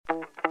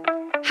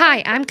Hi,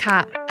 I'm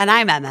Kat. And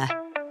I'm Emma.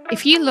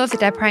 If you love the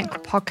Dead Parent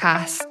Club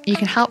podcast, you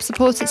can help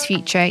support its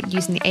future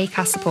using the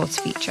Acast supporter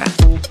feature.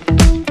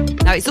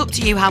 Now, it's up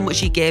to you how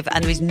much you give,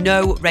 and there is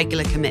no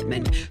regular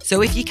commitment.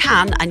 So if you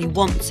can and you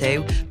want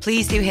to,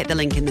 please do hit the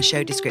link in the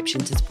show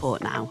description to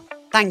support now.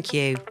 Thank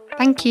you.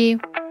 Thank you.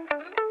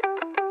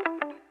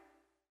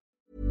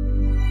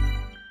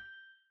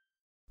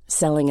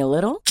 Selling a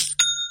little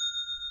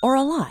or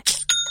a lot?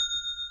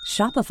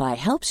 Shopify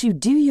helps you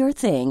do your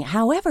thing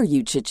however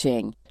you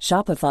cha-ching.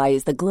 Shopify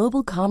is the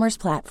global commerce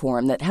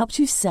platform that helps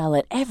you sell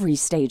at every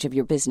stage of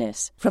your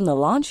business. From the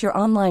launch your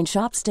online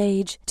shop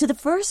stage to the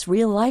first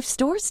real-life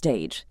store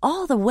stage,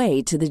 all the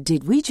way to the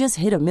did we just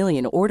hit a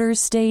million orders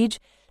stage.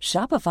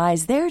 Shopify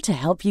is there to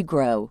help you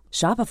grow.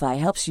 Shopify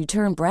helps you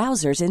turn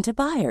browsers into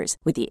buyers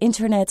with the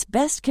internet's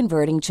best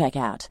converting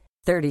checkout.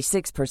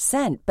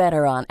 36%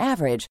 better on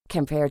average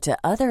compared to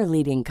other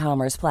leading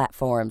commerce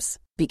platforms.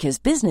 Because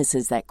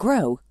businesses that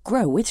grow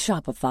with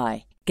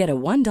Shopify. Get a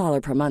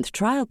 $1 per month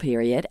trial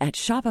period at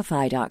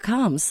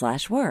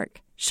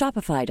shopify.com/work.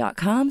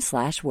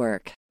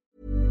 Shopify.com/work.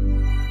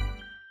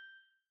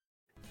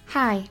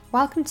 Hi,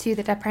 welcome to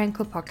the Dead Parent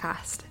Club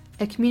podcast,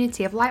 a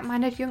community of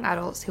like-minded young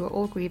adults who are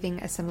all grieving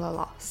a similar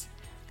loss.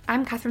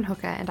 I'm Catherine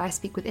Hooker, and I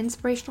speak with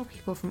inspirational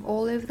people from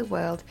all over the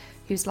world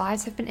whose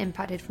lives have been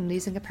impacted from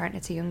losing a parent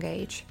at a young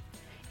age.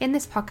 In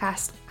this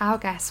podcast, our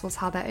guests will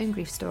tell their own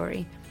grief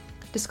story,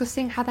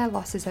 discussing how their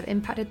losses have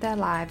impacted their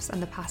lives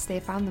and the paths they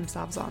have found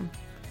themselves on.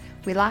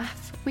 We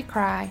laugh, we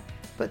cry,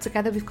 but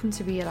together we've come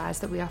to realise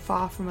that we are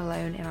far from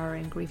alone in our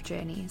own grief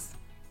journeys.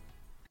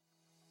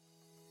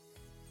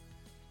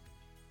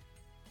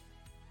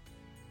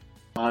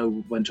 I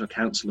went to a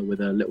counsellor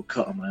with a little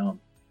cut on my arm.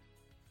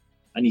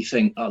 And you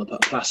think, oh, they'll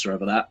put a plaster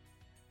over that.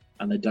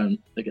 And they don't.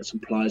 They get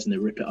some pliers and they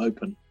rip it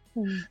open.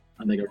 And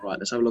they go, right,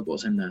 let's have a look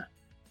what's in there.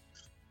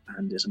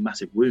 And it's a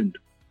massive wound.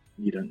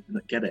 You don't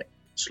get it.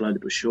 Slowly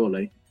but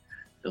surely,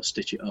 they'll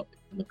stitch it up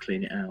and they'll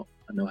clean it out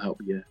and they'll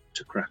help you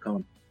to crack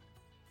on.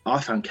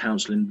 I found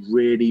counselling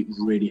really,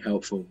 really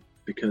helpful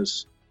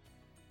because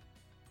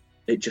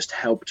it just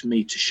helped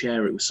me to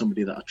share it with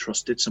somebody that I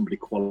trusted, somebody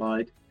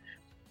qualified,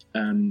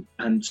 and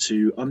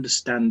to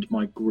understand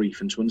my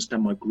grief and to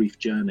understand my grief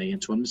journey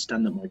and to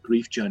understand that my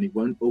grief journey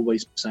won't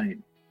always be the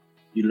same.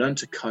 You learn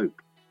to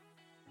cope.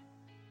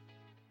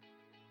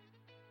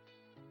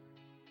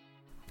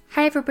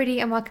 Hi everybody,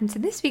 and welcome to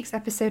this week's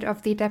episode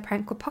of the Dead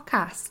Parent Club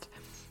podcast.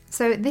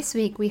 So this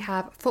week we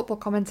have football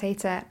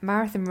commentator,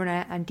 marathon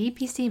runner and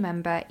DPC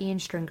member Ian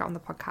Stringer on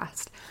the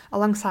podcast,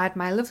 alongside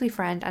my lovely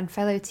friend and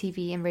fellow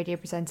TV and radio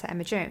presenter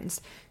Emma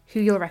Jones, who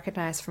you'll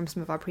recognise from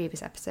some of our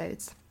previous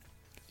episodes.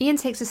 Ian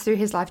takes us through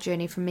his life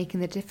journey from making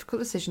the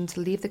difficult decision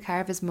to leave the care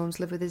of his mum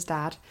to live with his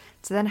dad,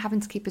 to then having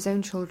to keep his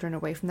own children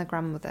away from their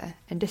grandmother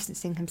and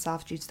distancing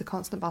himself due to the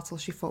constant battle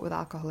she fought with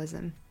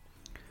alcoholism.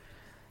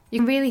 You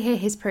can really hear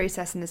his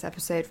process in this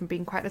episode, from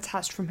being quite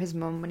detached from his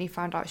mum when he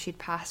found out she'd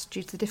passed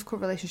due to the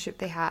difficult relationship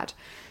they had,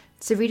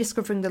 to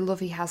rediscovering the love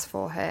he has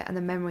for her and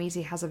the memories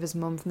he has of his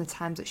mum from the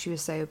times that she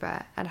was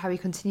sober, and how he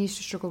continues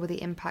to struggle with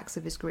the impacts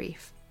of his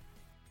grief.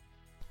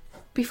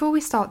 Before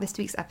we start this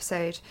week's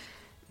episode,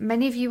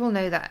 many of you will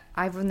know that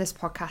I run this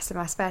podcast in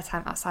my spare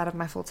time outside of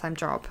my full-time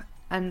job,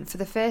 and for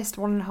the first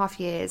 1.5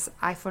 years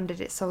I funded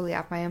it solely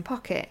out of my own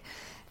pocket.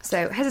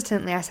 So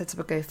hesitantly I set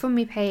up a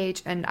GoFundMe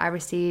page and I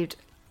received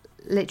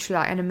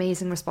literally an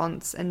amazing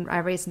response, and I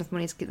raised enough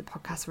money to keep the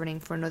podcast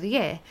running for another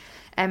year.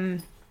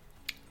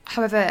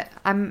 However,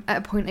 I'm at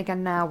a point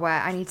again now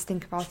where I need to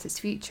think about its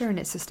future and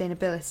its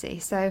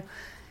sustainability. So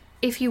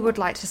if you would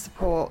like to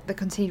support the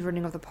continued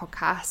running of the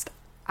podcast,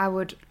 I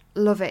would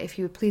love it if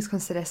you would please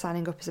consider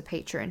signing up as a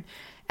patron.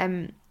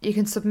 You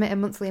can submit a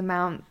monthly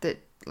amount that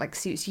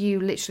suits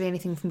you. Literally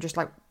anything from just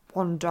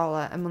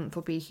 $1 a month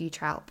will be a huge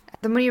help.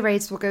 The money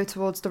raised will go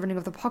towards the running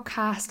of the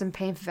podcast and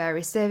paying for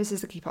various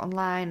services to keep it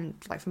online,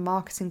 for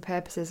marketing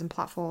purposes and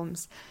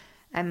platforms.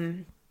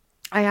 I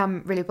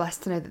am really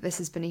blessed to know that this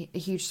has been a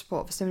huge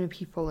support for so many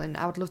people, and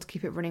I would love to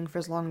keep it running for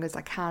as long as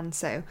I can.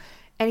 So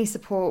any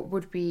support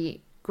would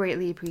be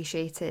greatly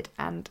appreciated,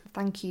 and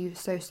thank you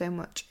so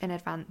much in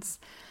advance.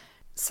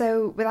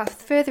 So without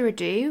further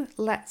ado,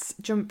 let's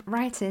jump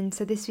right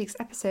into this week's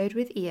episode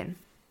with Ian.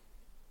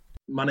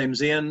 My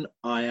name's Ian.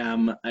 I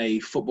am a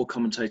football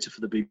commentator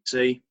for the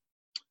BBC.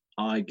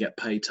 I get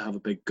paid to have a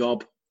big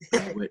gob,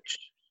 which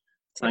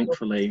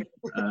thankfully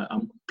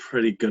I'm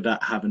pretty good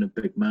at having a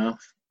big mouth,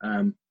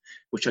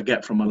 which I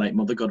get from my late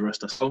mother, God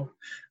rest her soul.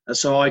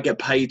 So I get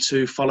paid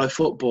to follow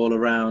football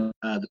around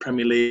the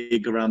Premier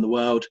League, around the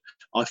world.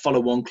 I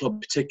follow one club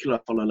in particular. I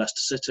follow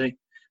Leicester City.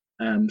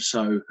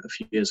 So a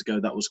few years ago,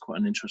 that was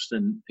quite an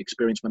interesting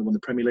experience when I won the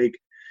Premier League.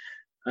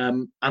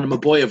 And I'm a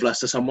boy of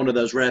Leicester, so I'm one of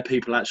those rare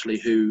people actually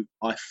who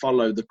I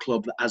follow the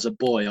club that as a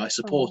boy I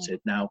supported.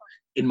 Now,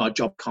 in my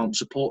job, can't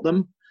support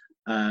them.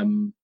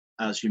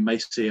 As you may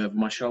see over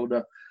my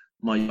shoulder,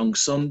 my young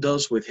son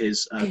does with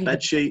his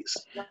bed sheets,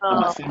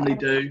 and my family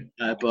do,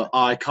 but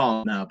I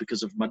can't now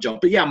because of my job.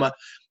 But yeah,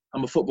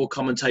 I'm a football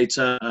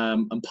commentator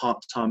and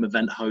part-time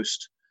event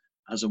host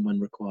as and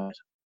when required.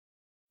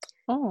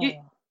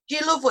 Do Do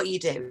you love what you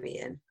do,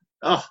 Ian?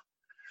 Oh,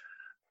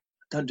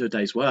 don't do a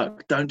day's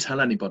work. Don't tell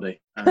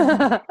anybody.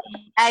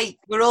 Hey,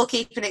 we're all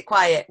keeping it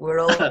quiet. We're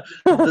all.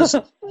 there's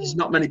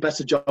not many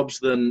better jobs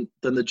than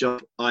the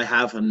job I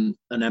have, and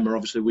Emma.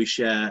 Obviously, we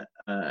share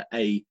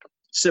a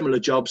similar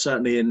job,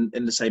 certainly in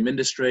the same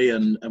industry,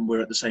 and we're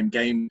at the same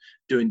game,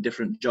 doing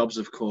different jobs,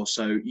 of course.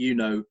 So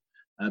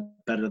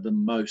better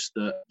than most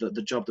that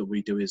the job that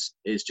we do is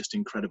just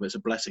incredible. It's a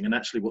blessing, and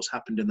actually, what's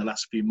happened in the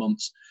last few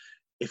months,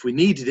 if we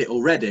needed it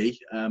already,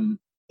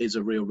 is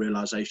a real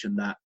realization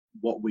that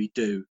what we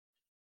do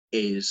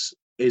is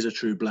a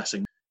true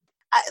blessing.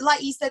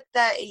 Like you said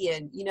there,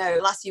 Ian, the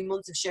last few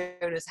months have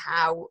shown us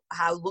how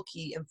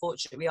lucky and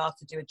fortunate we are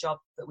to do a job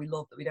that we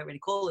love, that we don't really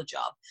call a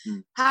job.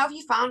 How have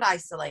you found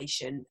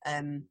isolation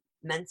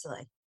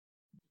mentally?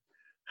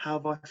 How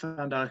have I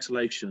found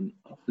isolation?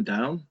 Up and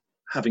down.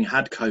 Having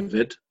had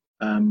COVID,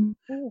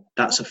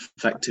 that's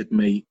affected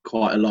me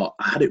quite a lot.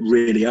 I had it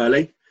really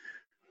early,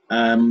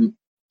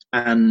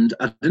 and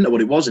I didn't know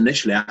what it was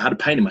initially. I had a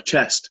pain in my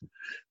chest.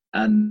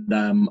 And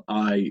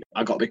I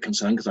got a bit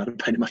concerned because I had a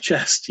pain in my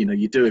chest.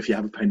 You do if you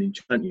have a pain in your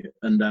chest, don't you?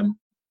 And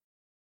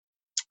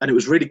it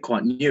was really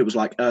quite new. It was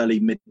like early,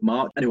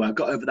 mid-March. Anyway, I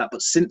got over that.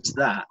 But since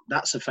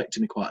that's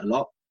affected me quite a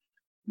lot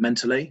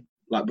mentally,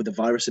 like with the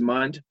virus in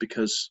mind,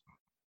 because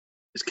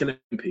it's killing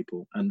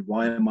people. And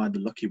why am I the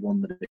lucky one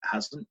that it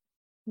hasn't?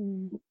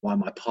 Why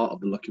am I part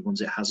of the lucky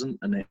ones it hasn't?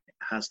 And it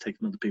has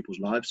taken other people's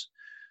lives.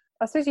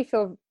 I suppose you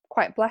feel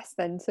quite blessed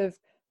then to have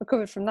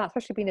recovered from that,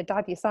 especially being a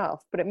dad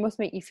yourself, but it must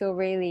make you feel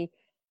it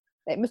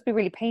must be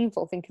really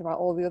painful thinking about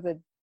all the other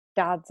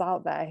dads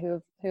out there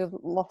who have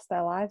lost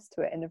their lives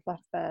to it and have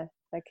left their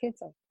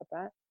kids, I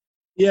bet.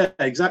 Yeah,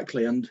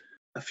 exactly. And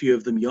a few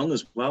of them young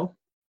as well.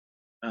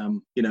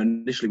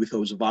 Initially we thought it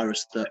was a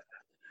virus that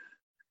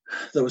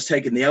was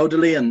taking the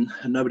elderly, and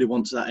nobody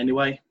wants that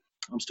anyway.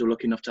 I'm still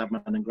lucky enough to have my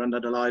nan and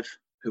granddad alive,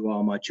 who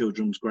are my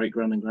children's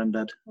great-grand and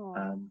granddad.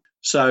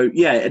 So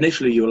yeah,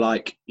 initially you were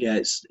like, yeah,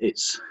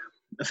 it's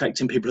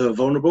affecting people who are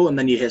vulnerable, and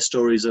then you hear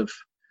stories of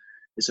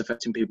it's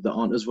affecting people that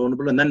aren't as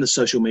vulnerable. And then there's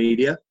social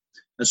media,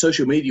 and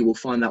social media will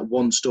find that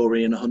one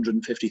story in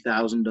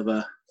 150,000 of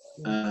a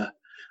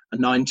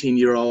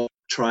 19-year-old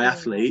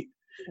triathlete,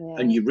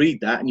 and you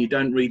read that and you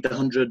don't read the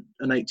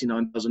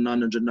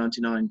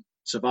 189,999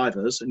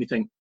 survivors, and you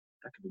think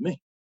that could be me.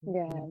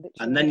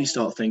 And then you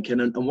start thinking,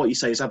 and what you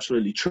say is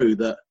absolutely true,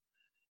 that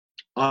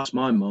I asked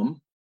my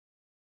mum,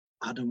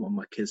 I don't want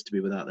my kids to be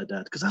without their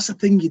dad, because that's the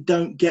thing you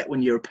don't get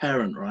when you're a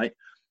parent, right?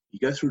 You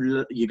go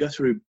through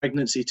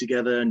pregnancy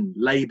together and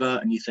labour,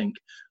 and you think,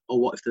 oh,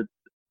 what if the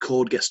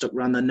cord gets stuck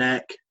around their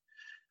neck?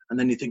 And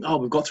then you think, oh,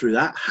 we've got through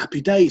that.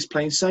 Happy days,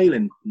 plain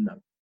sailing. No,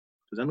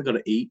 because then they've got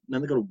to eat, and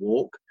then they've got to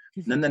walk,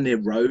 and then they're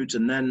near roads,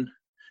 and then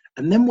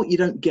what you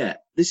don't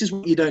get. This is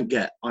what you don't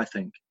get, I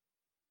think.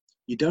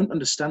 You don't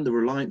understand the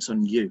reliance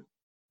on you,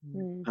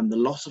 and the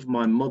loss of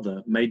my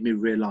mother made me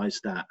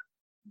realise that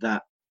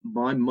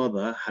my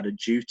mother had a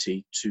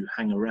duty to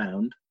hang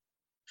around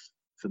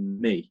for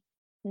me,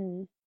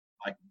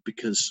 like,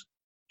 because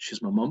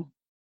she's my mum.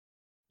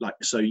 Like,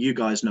 so you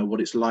guys know what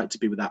it's like to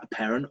be without a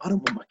parent. I don't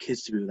want my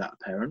kids to be without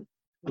a parent.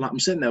 And like, I'm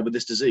sitting there with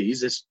this disease,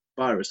 this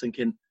virus,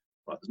 thinking,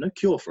 right, there's no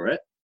cure for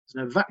it, there's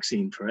no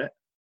vaccine for it,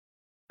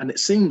 and it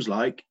seems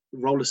like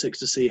roll a 6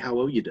 to see how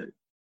well you do.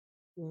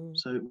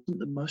 So it wasn't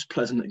the most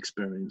pleasant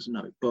experience,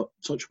 no. But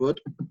touch wood,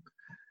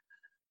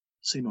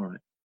 seem all right.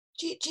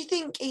 Do you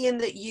think, Ian,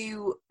 that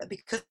you,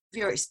 because of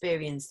your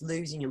experience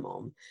losing your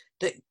mum,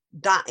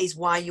 that is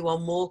why you are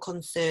more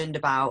concerned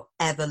about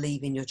ever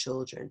leaving your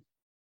children?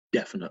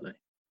 Definitely.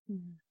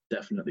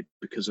 Definitely,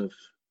 because of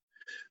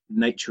the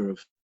nature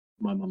of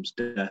my mum's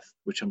death,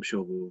 which I'm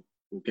sure we'll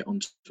get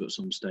onto at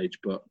some stage.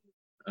 But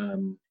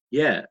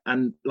yeah,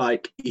 and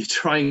like, you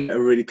try and get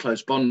a really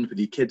close bond with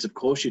your kids, of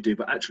course you do,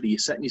 but actually you're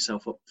setting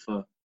yourself up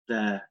for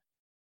their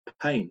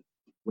pain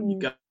when you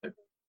go,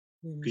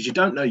 because you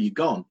don't know you're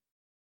gone.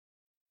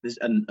 This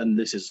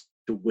is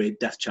a weird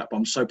death chat, but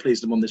I'm so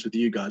pleased I'm on this with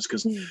you guys,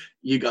 because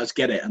you guys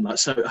get it, and like,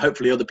 so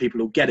hopefully other people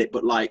will get it.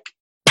 But like,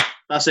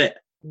 that's it,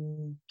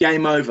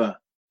 game over.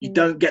 You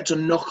don't get to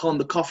knock on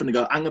the coffin and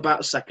go, hang about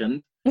a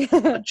second,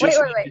 I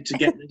just needed to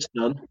get this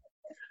done.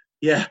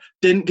 Yeah,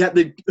 didn't get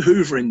the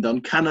hoovering done.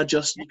 Can I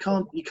just? You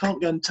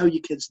can't go and tell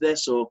your kids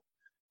this,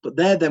 but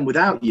they're then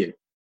without you,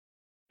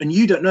 and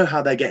you don't know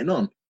how they're getting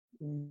on,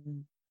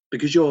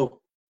 because you're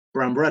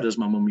brown bread, as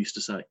my mum used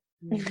to say.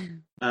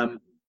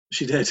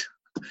 She did.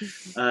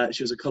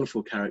 She was a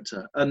colourful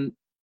character. And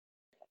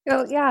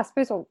well, yeah, I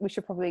suppose we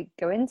should probably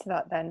go into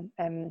that then.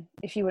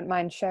 If you wouldn't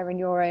mind sharing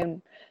your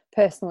own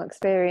personal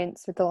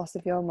experience with the loss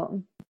of your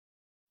mum.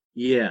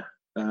 Yeah,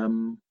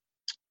 my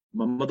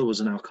mother was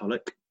an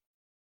alcoholic,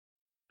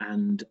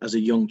 and as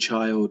a young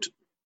child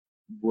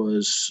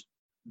was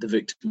the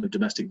victim of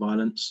domestic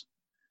violence.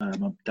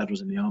 My dad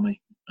was in the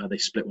army. They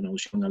split when I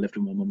was young. I lived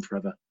with my mum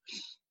forever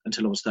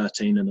until I was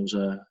 13, and there was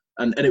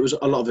and it was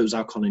a lot of it was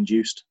alcohol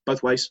induced,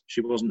 both ways. She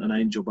wasn't an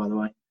angel, by the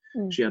way.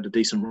 She had a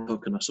decent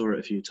hook, and I saw it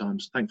a few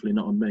times. Thankfully,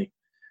 not on me,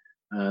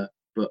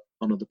 but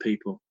on other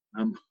people.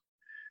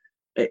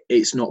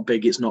 It's not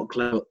big, it's not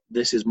clever.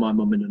 This is my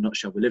mum in a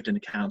nutshell. We lived in a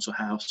council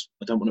house.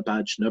 I don't want a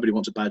badge. Nobody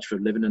wants a badge for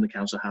living in a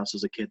council house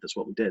as a kid. That's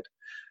what we did.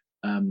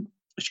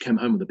 She came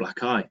home with a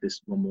black eye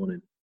this one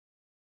morning.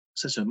 I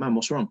said to her, "Mum,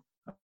 what's wrong?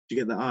 Did you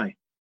get that eye?"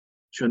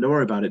 She went, "Don't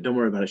worry about it, don't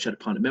worry about it." She had a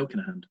pint of milk in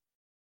her hand.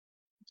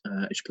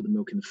 She put the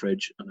milk in the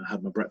fridge, and I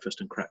had my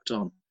breakfast and cracked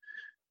on.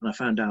 And I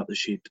found out that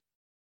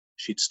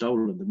she'd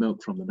stolen the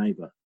milk from the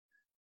neighbour,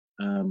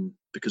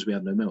 because we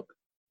had no milk.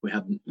 We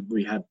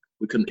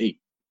couldn't eat.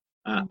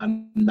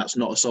 And that's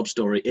not a sob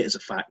story. It is a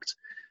fact.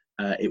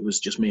 It was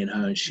just me and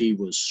her, and she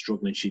was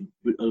struggling.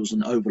 It was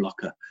an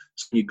overlocker.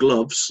 So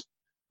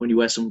when you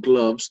wear some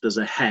gloves, there's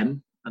a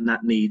hem, and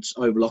that needs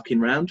overlocking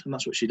round, and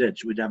that's what she did.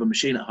 We'd have a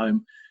machine at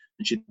home,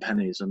 and she'd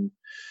pennies, and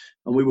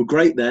we were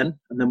great then.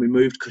 And then we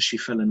moved because she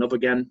fell in love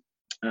again,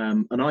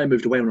 and I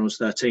moved away when I was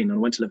 13, and I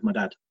went to live with my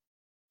dad.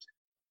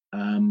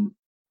 And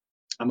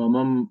my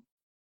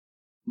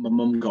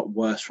mum got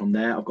worse from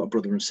there. I've got a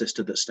brother and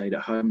sister that stayed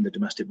at home. The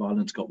domestic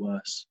violence got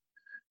worse.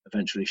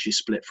 Eventually, she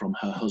split from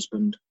her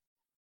husband,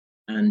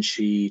 and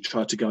she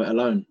tried to go it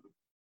alone.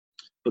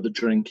 But the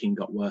drinking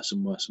got worse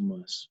and worse and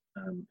worse.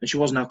 And she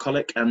was an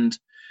alcoholic, and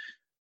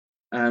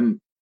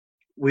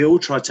we all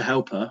tried to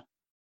help her.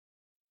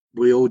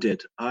 We all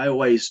did. I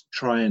always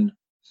try and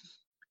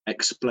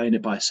explain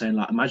it by saying,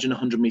 like, imagine a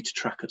 100-meter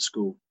track at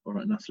school or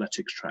an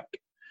athletics track.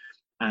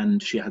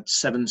 And she had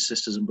 7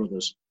 sisters and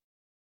brothers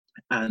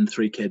and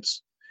 3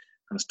 kids.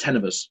 And there's 10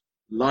 of us.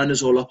 Line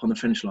us all up on the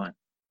finish line.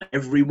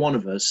 Every one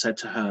of us said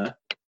to her,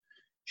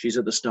 she's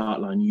at the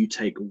start line, you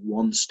take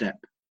one step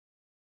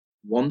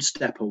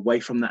away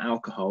from that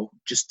alcohol.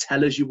 Just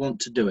tell us you want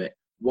to do it.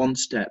 One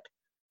step,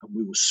 and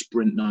we will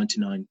sprint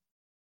 99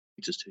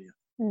 meters to you.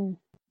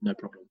 No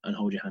problem, and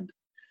hold your hand.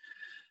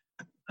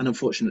 And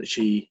unfortunately,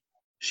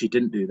 she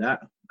didn't do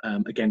that.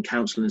 Again,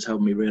 counselling has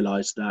helped me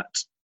realise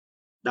that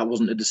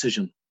wasn't a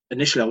decision.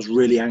 Initially, I was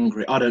really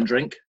angry. I don't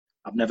drink.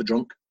 I've never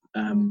drunk.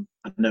 I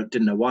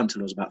didn't know why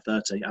until I was about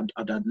 30. I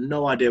had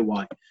no idea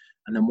why.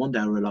 And then one day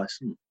I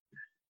realised it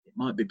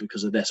might be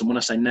because of this. And when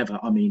I say never,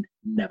 I mean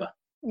never.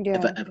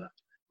 Yeah. Ever.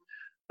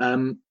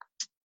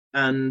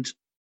 And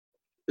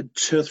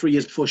 2 or 3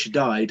 years before she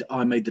died,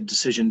 I made the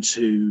decision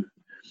to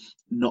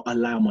not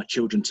allow my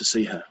children to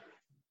see her.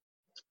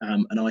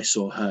 And I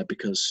saw her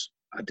because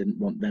I didn't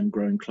want them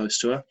growing close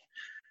to her.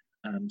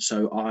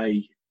 So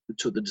I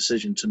took the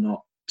decision to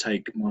not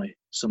take my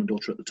son and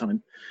daughter at the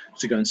time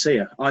to go and see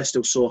her. I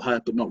still saw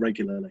her, but not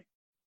regularly.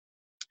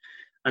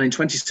 And in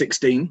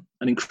 2016,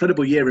 an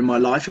incredible year in my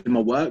life, in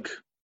my work,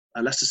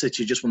 Leicester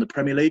City just won the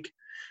Premier League,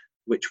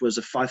 which was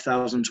a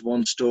 5,000 to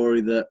 1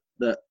 story that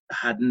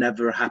had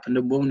never happened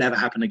and will never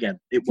happen again.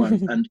 It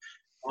won't. And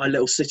my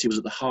little city was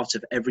at the heart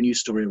of every news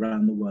story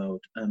around the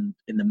world. And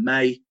in the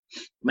May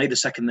the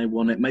 2nd, they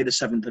won it. May the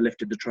 7th, they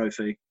lifted the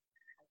trophy.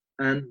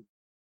 And,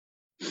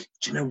 do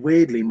you know,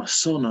 weirdly, my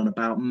son on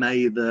about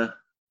May the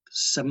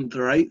 7th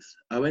or 8th,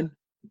 Owen,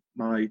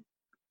 my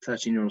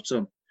 13-year-old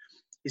son,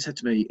 he said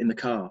to me in the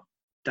car,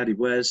 "Daddy,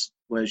 where's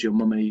your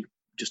mummy?"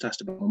 Just asked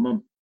about my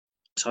mum.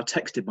 So I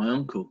texted my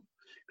uncle,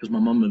 because my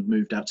mum had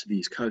moved out to the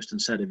East Coast, and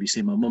said, "Have you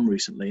seen my mum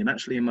recently?" And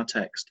actually in my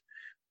text,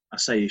 I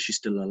say, "Is she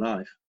still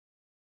alive?"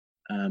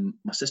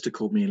 My sister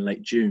called me in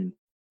late June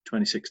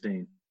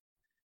 2016,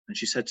 and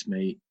she said to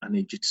me, "I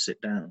need you to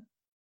sit down."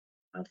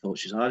 I thought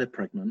she's either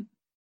pregnant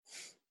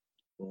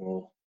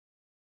or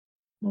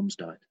mum's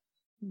died.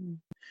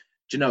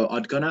 Do you know,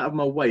 I'd gone out of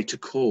my way to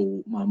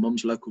call my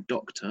mum's local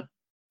doctor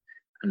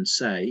and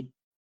say,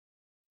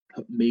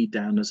 put me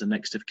down as a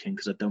next of kin,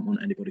 because I don't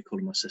want anybody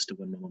calling my sister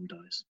when my mum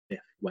dies,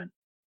 when.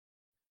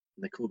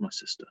 And they called my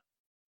sister,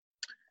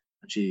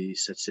 and she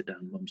said, "Sit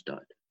down, mum's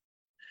died."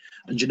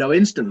 And you know,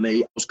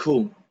 instantly I was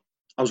cool.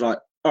 I was like,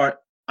 all right,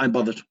 I ain't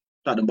bothered.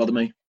 That didn't bother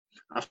me.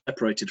 I've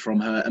separated from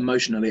her.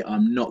 Emotionally,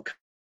 I'm not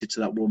connected to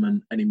that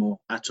woman anymore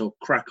at all.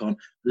 Crack on.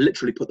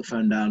 Literally put the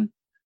phone down,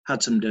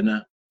 had some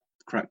dinner,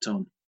 cracked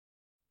on.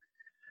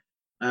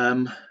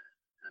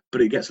 But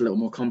it gets a little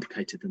more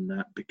complicated than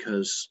that,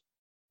 because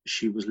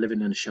she was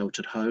living in a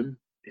sheltered home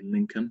in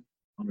Lincoln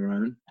on her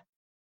own.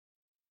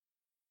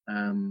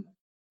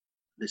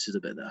 This is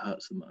the bit that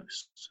hurts the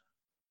most.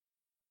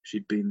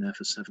 She'd been there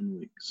for 7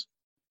 weeks.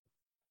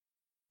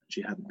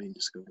 She hadn't been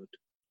discovered.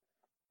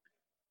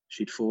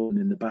 She'd fallen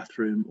in the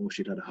bathroom, or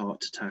she'd had a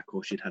heart attack,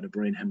 or she'd had a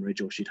brain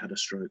hemorrhage, or she'd had a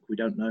stroke. We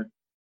don't know.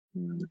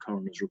 And the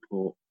coroner's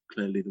report,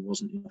 clearly there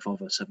wasn't enough of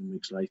her 7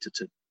 weeks later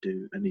to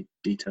do any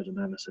detailed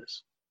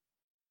analysis.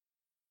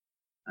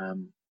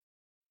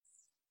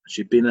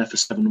 She'd been there for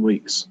 7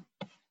 weeks.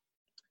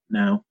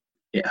 Now,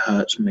 it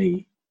hurts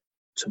me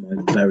to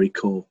my very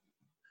core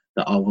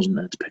that I wasn't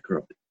there to pick her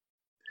up.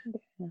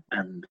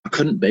 And I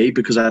couldn't be,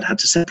 because I'd had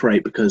to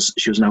separate, because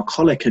she was an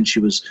alcoholic and she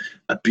was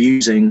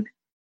abusing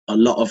a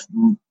lot of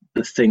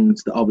the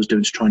things that I was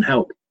doing to try and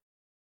help.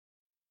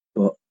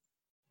 But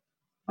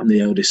I'm the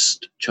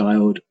eldest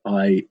child.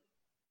 I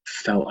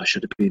felt I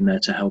should have been there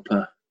to help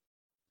her.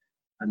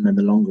 And then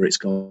the longer it's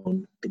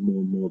gone, the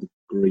more and more the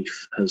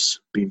grief has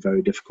been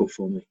very difficult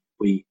for me.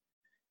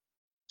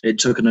 It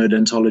took an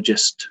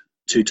odontologist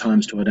 2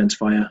 times to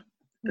identify her.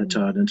 They're to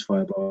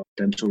identify our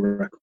dental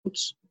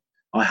records.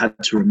 I had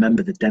to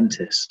remember the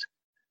dentist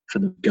for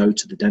them to go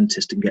to the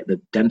dentist and get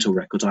the dental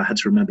records. I had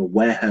to remember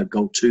where her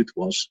gold tooth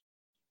was.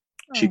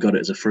 She got it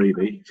as a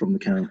freebie from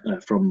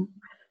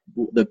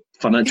the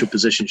financial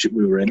position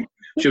we were in.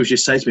 She would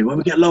just say to me, when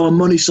we get low on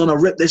money, son, I'll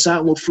rip this out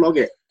and we'll flog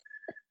it.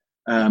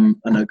 And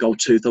her gold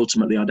tooth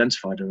ultimately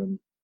identified her, and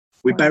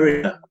we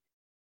buried her,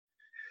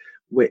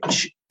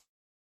 which,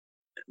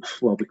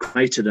 well, we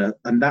cremated her,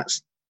 and that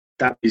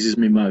pleases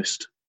me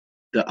most,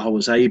 that I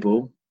was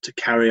able to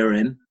carry her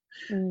in,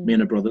 me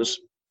and her brothers.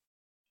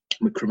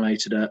 We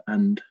cremated her,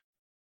 and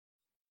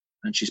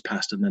she's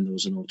passed, and then there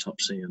was an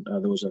autopsy, and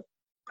there was a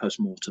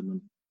post-mortem.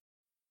 And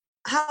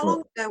how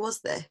long ago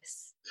was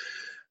this?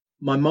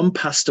 My mum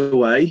passed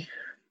away.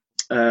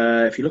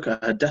 If you look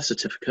at her death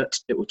certificate,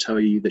 it will tell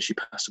you that she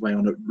passed away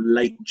on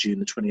late June,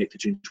 the 28th of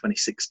June,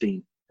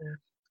 2016. Yeah.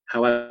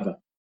 However,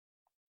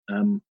 I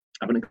went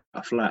and got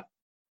a flat,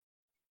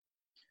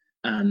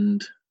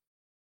 and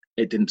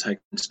it didn't take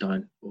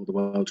Einstein or the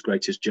world's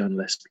greatest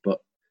journalist, but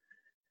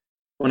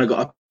when I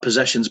got her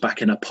possessions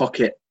back in her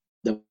pocket,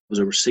 there was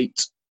a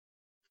receipt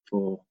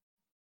for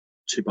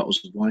 2 bottles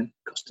of wine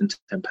costing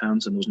 £10,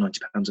 and there was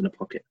 £90 in her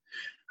pocket,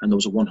 and there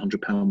was a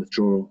 £100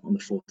 withdrawal on the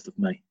 4th of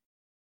May.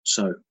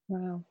 So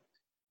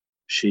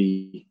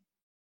she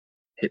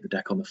hit the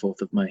deck on the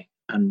 4th of May,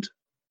 and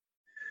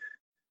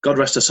God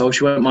rest her soul,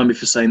 she won't mind me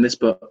for saying this,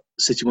 but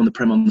City won the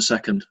Prem on the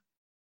 2nd.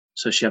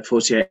 So she had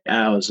 48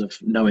 hours of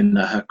knowing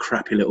that her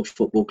crappy little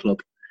football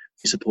club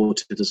she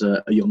supported as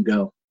a young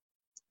girl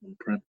on the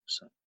Prem.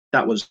 So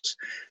that was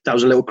a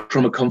little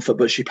crumb of comfort,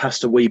 but she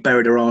passed away. We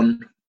buried her on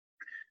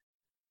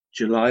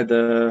July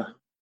the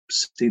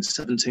 16th,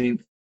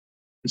 17th.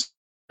 It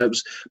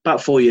was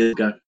about 4 years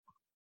ago.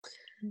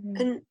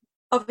 And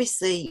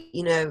obviously,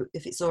 you know,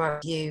 if it's all right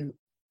with you,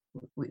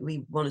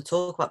 we want to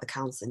talk about the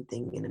counselling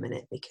thing in a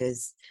minute,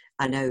 because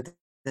I know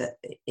that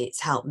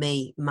it's helped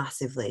me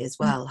massively as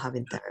well,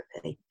 having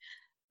therapy.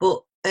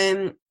 But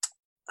I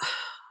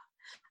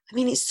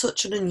mean, it's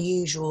such an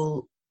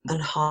unusual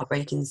and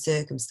heartbreaking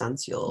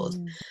circumstance, yours.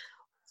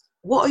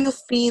 What are your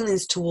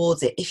feelings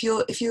towards it? If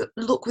you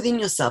look within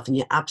yourself and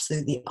you're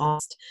absolutely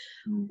honest,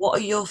 what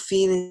are your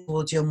feelings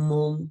towards your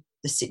mum,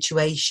 the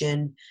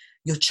situation,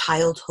 your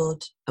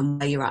childhood, and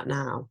where you're at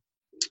now?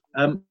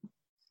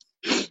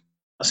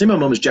 I see my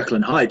mum as Jekyll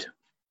and Hyde.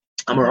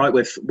 I'm all right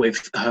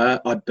with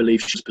her. I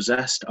believe she's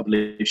possessed. I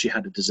believe she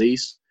had a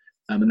disease,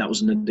 and that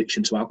was an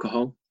addiction to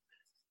alcohol.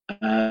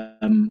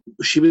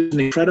 She was an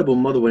incredible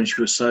mother when she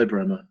was sober,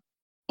 Emma.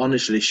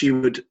 Honestly, she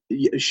went to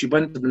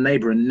the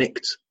neighbour and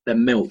nicked their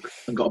milk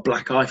and got a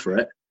black eye for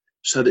it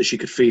so that she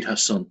could feed her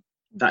son.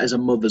 That is a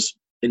mother's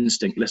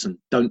instinct. Listen,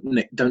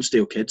 don't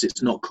steal, kids.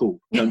 It's not cool.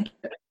 Don't.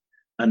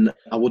 And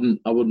I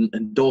wouldn't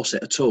endorse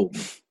it at all.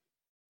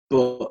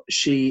 But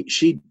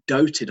she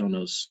doted on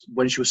us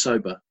when she was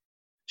sober.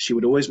 She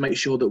would always make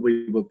sure that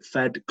we were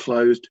fed,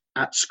 clothed,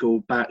 at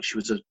school, back. She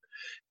was a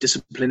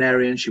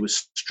disciplinarian. She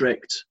was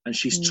strict, and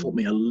she's taught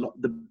me a lot.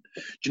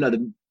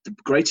 The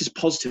greatest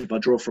positive I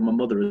draw from my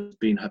mother has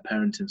been her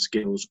parenting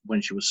skills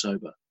when she was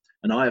sober.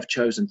 And I have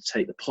chosen to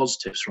take the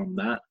positives from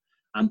that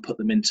and put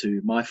them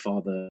into my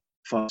father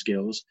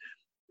skills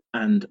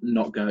and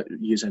not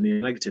use any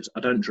negatives. I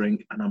don't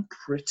drink, and I'm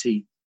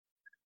pretty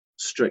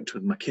strict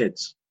with my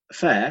kids.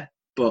 Fair,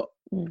 but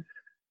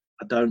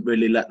I don't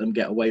really let them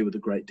get away with a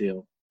great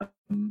deal.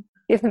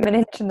 Give them an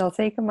inch and they'll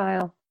take a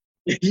mile.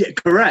 Yeah,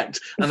 correct.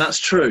 And that's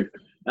true,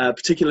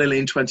 particularly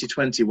in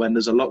 2020 when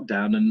there's a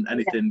lockdown and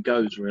anything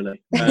goes,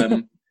 really.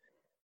 But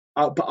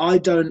I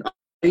don't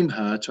blame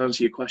her, to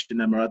answer your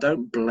question, Emma. I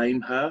don't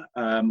blame her.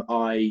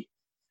 I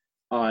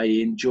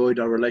enjoyed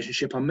our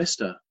relationship. I missed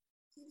her.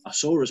 I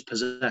saw her as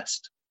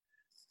possessed.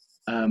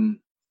 Do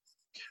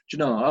you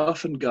know, I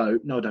often go,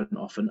 no, I don't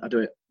often, I do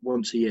it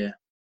once a year,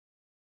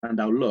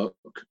 and I'll look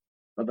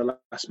at the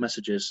last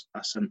messages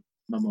I sent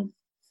my mum.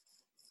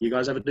 You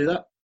guys ever do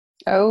that?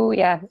 Oh,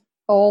 yeah,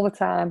 all the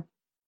time.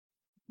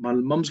 My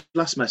mum's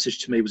last message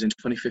to me was in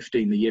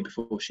 2015, the year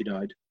before she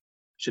died.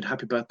 She said,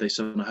 "Happy birthday,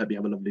 son. I hope you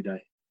have a lovely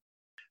day."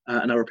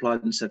 And I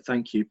replied and said,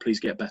 "Thank you. Please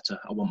get better.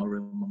 I want my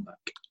real mum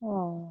back."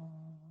 Oh.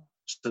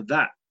 So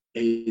that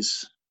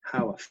is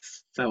how I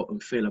felt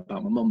and feel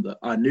about my mum, that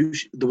I knew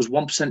there was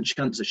 1%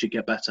 chance that she'd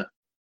get better.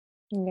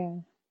 Yeah.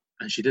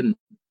 And she didn't.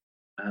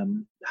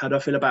 How do I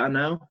feel about her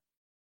now?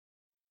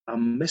 I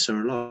miss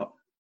her a lot,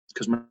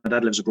 because my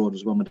dad lives abroad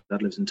as well. My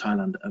dad lives in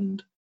Thailand,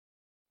 and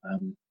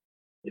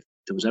if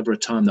there was ever a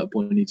time that a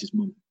boy needs his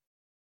mum,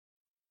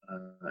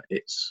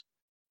 it's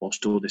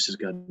whilst all this is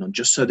going on,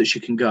 just so that she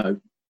can go,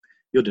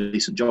 "You're doing a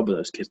decent job with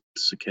those kids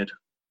as a kid.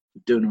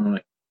 You're doing all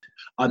right."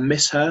 I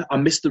miss her. I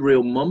miss the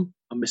real mum.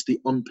 I miss the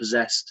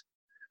unpossessed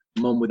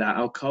mum without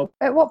alcohol.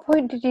 At what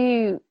point did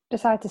you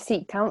decide to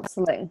seek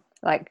counselling?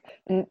 Like,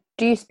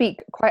 do you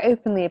speak quite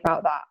openly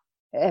about that?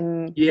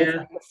 With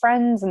your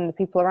friends and the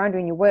people around you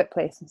in your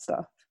workplace and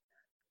stuff?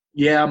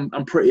 Yeah,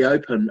 I'm pretty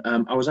open.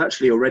 I was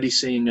actually already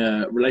seeing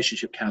a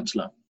relationship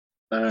counsellor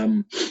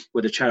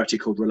with a charity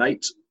called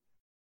Relate,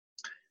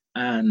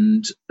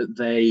 and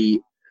they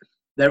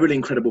they're really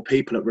incredible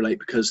people at Relate,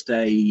 because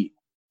they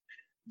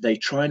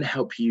try and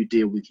help you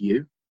deal with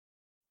you.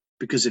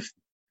 Because if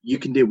you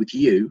can deal with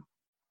you,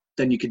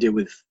 then you can deal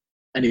with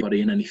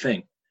anybody and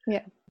anything.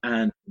 Yeah.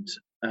 And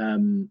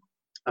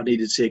I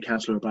needed to see a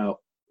counsellor about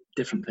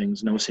different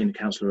things, and I was seeing a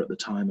counsellor at the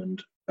time,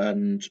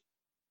 and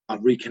I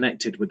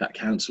reconnected with that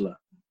counsellor.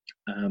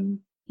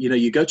 You know,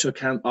 you go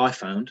to I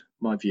found,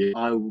 my view,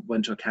 I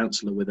went to a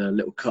counsellor with a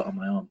little cut on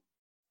my arm,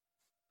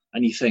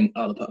 and you think,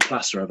 oh, they'll put a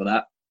plaster over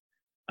that,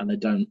 and they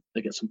don't.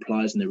 They get some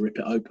pliers and they rip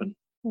it open,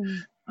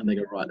 and they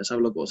go, right, let's have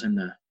a look what's in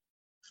there,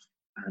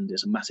 and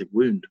it's a massive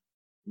wound.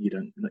 You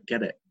don't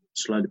get it.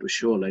 Slowly but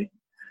surely,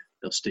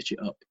 they'll stitch it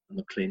up and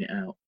they'll clean it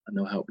out, and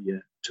they'll help you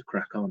to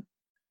crack on.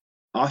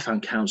 I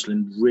found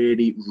counselling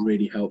really,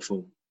 really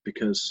helpful,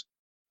 because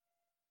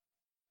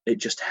it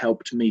just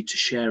helped me to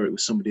share it with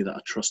somebody that I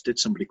trusted,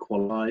 somebody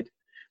qualified,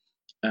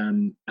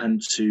 and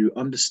to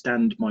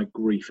understand my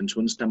grief, and to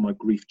understand my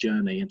grief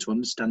journey, and to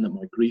understand that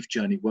my grief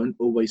journey won't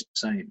always be the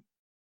same.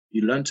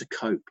 You learn to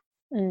cope.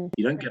 You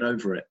don't get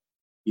over it.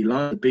 You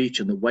lie on the beach,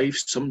 and the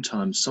waves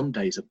sometimes, some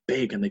days, are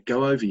big and they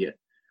go over you.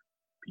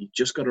 But you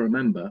just got to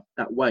remember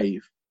that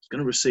wave is going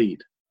to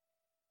recede.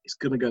 It's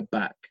going to go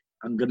back.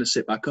 I'm going to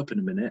sit back up in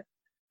a minute,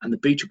 and the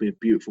beach will be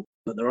beautiful,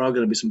 but there are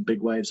going to be some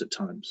big waves at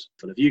times.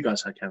 But have you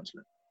guys had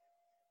counselling?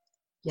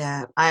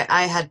 Yeah,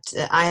 I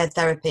had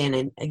therapy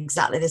in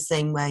exactly the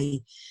same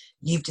way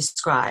you've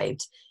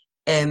described.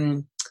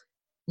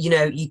 You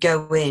know, you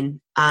go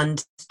in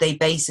and they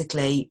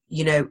basically,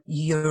 you know,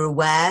 you're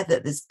aware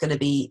that there's going to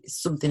be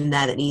something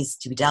there that needs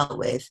to be dealt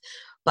with,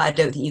 but I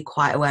don't think you're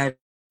quite aware of the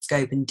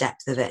scope and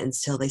depth of it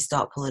until they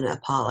start pulling it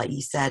apart, like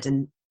you said.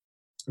 And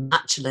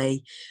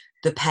actually,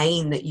 the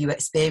pain that you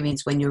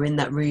experience when you're in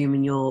that room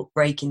and you're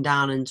breaking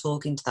down and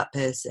talking to that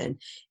person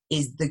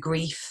is the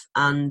grief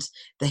and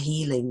the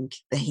healing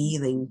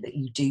that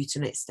you do to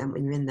an extent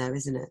when you're in there,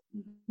 isn't it?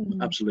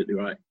 Absolutely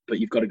right. But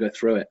you've got to go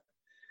through it.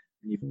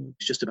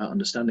 It's just about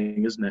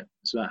understanding, isn't it?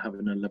 It's about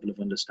having a level of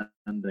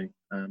understanding.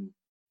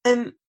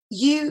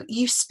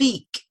 You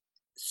speak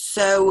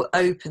so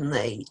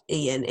openly,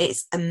 Ian.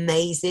 It's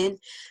amazing.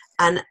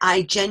 And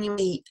I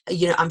genuinely,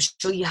 you know, I'm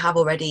sure you have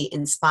already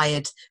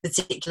inspired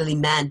particularly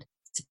men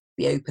to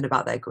be open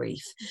about their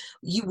grief.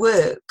 You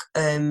work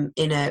in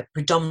a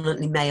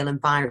predominantly male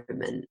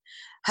environment.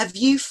 Have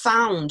you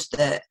found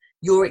that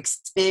your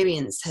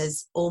experience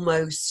has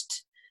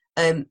almost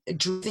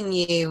driven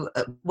you,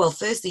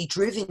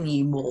 driven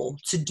you more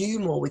to do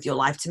more with your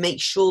life, to make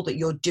sure that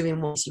you're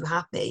doing what makes you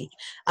happy?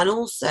 And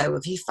also,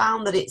 have you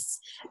found that it's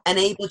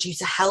enabled you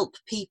to help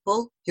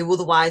people who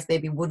otherwise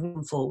maybe wouldn't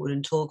come forward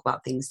and talk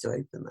about things so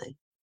openly?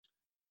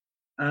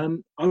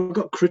 I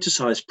got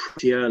criticised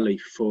pretty early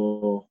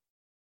for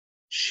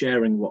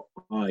sharing what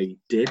I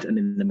did and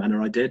in the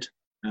manner I did.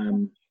 I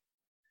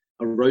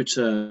wrote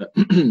a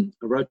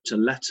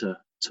letter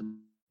to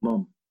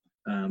Mum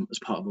as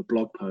part of a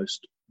blog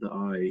post that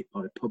I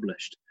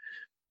published,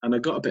 and I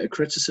got a bit of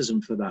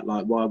criticism for that.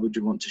 Like, why would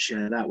you want to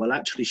share that? Well,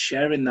 actually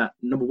sharing that,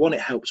 number one,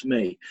 it helps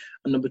me,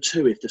 and number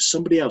two, if there's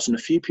somebody else, and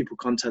a few people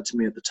contacted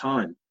me at the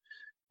time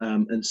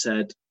and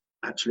said,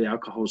 actually,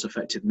 alcohol's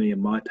affected me and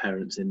my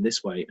parents in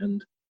this way,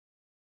 and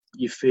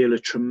you feel a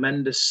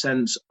tremendous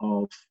sense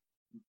of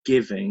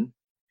giving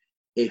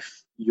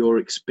if your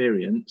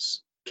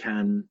experience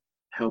can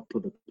help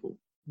other people.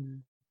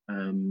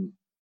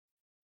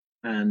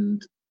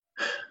 And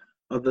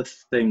other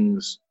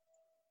things,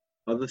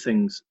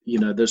 you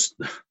know,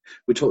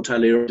 we talked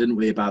earlier, didn't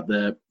we, about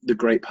the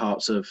great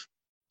parts of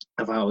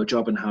our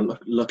job and how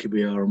lucky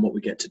we are and what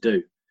we get to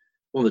do.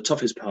 One of the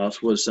toughest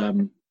parts was at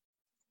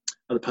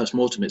the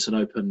post-mortem. It's an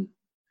open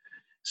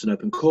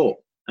court,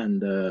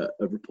 and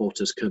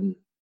reporters can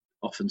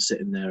often sit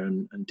in there,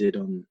 and did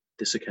on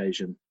this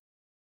occasion.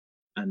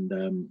 And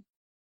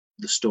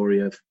the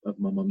story of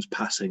my mum's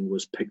passing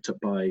was picked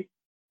up by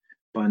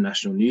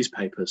national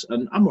newspapers,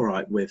 and I'm all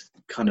right with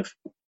kind of,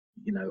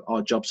 you know,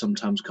 our job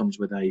sometimes comes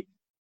with a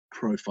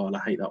profile. I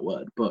hate that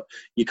word, but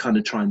you kind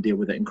of try and deal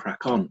with it and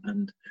crack on.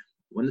 And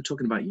when they're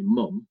talking about your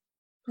mum,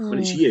 when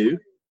it's you,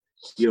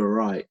 you're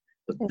all right.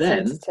 But it's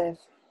then sensitive.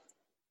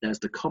 There's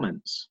the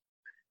comments,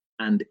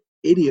 and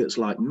idiots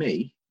like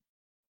me,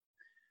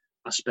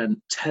 I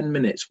spent 10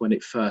 minutes when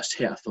it first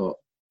hit. I thought,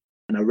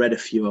 and I read a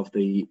few of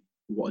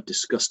what a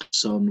disgusting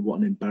son, what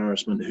an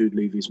embarrassment, who'd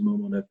leave his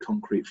mum on a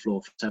concrete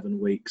floor for 7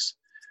 weeks.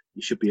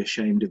 You should be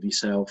ashamed of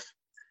yourself.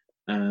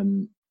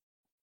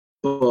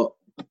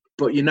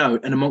 But you know,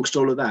 and amongst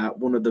all of that,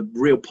 one of the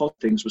real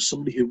positive things was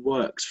somebody who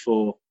works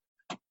for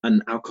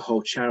an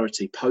alcohol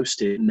charity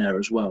posted in there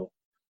as well,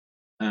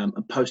 and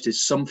posted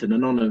something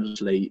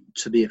anonymously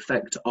to the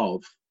effect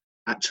of,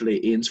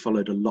 actually, Ian's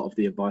followed a lot of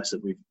the advice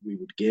that we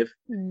would give,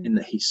 in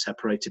that he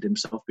separated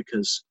himself,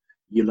 because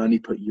you'll only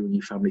put you and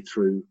your family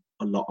through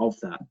a lot of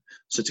that.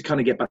 So to kind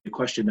of get back to the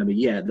question, I mean,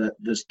 yeah,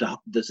 there's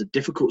a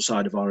difficult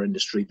side of our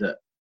industry that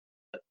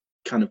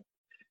kind of,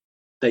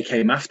 they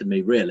came after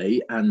me,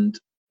 really, and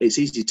it's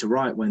easy to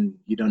write when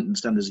you don't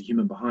understand there's a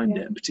human behind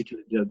it, and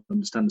particularly you don't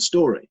understand the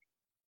story.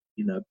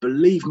 You know,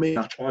 believe me,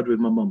 I tried with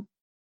my mum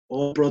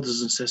or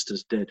brothers and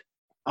sisters did,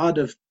 I'd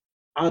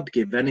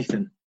give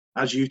anything,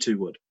 as you two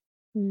would,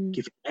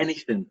 give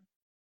anything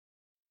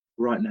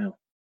right now.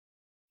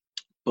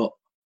 But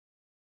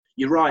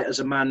you're right, as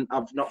a man,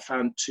 I've not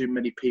found too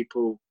many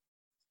people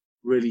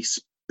really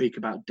speak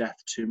about death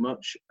too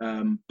much.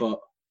 And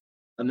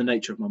the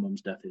nature of my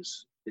mum's death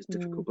is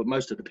difficult. But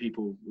most of the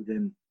people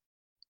within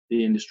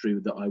the industry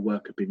that I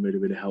work have been really,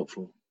 really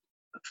helpful.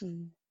 A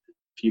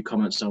few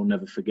comments I'll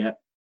never forget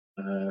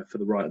for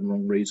the right and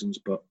wrong reasons.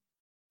 But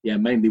yeah,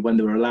 mainly when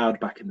they were allowed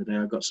back in the day,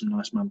 I got some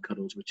nice mum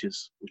cuddles, which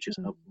is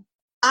helpful.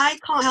 I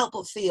can't help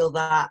but feel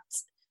that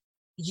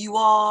you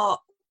are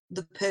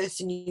the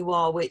person you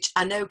are, which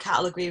I know Kat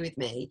will agree with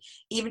me.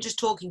 Even just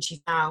talking to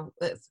you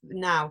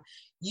now,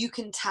 you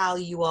can tell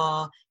you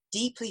are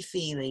deeply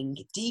feeling,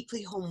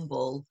 deeply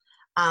humble,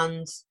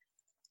 and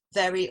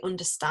very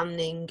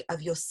understanding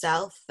of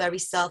yourself, very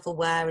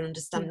self-aware and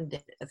understanding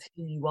of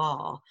who you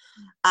are.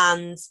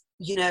 And,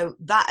 you know,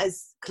 that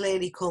has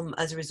clearly come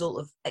as a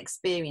result of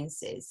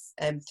experiences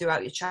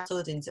throughout your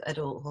childhood into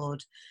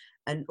adulthood,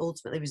 and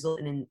ultimately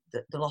resulting in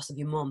the loss of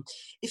your mum.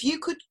 If you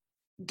could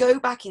go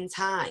back in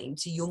time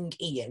to young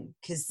Ian,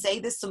 because say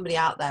there's somebody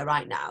out there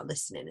right now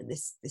listening and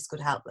this could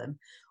help them,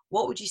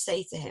 what would you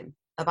say to him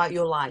about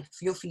your life,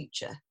 your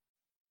future?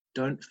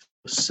 Don't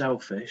feel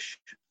selfish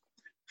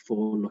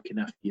for looking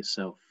after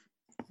yourself.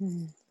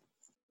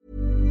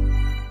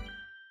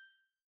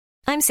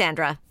 I'm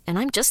Sandra, and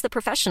I'm just the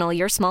professional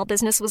your small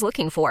business was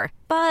looking for.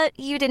 But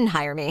you didn't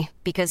hire me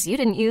because you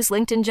didn't use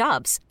LinkedIn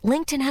Jobs.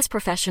 LinkedIn has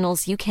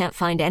professionals you can't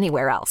find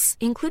anywhere else,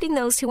 including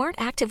those who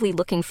aren't actively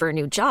looking for a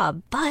new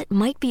job, but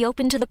might be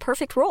open to the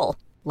perfect role,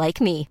 like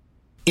me.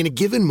 In a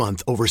given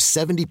month, over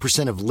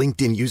 70% of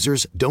LinkedIn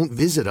users don't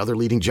visit other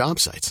leading job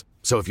sites.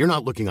 So if you're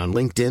not looking on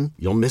LinkedIn,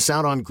 you'll miss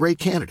out on great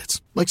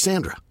candidates like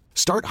Sandra.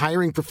 Start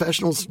hiring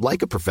professionals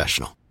like a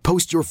professional.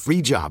 Post your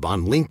free job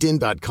on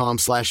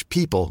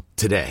linkedin.com/people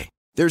today.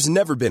 There's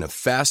never been a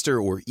faster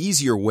or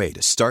easier way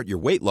to start your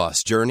weight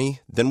loss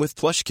journey than with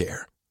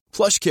PlushCare.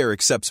 PlushCare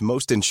accepts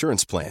most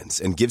insurance plans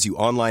and gives you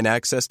online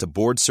access to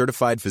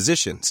board-certified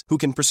physicians who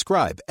can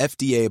prescribe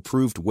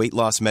FDA-approved weight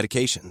loss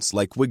medications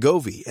like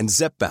Wegovy and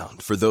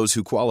Zepbound for those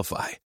who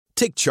qualify.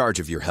 Take charge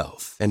of your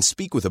health and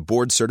speak with a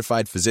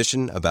board-certified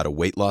physician about a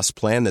weight loss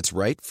plan that's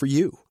right for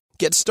you.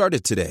 Get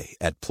started today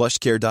at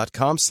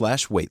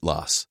plushcare.com/weight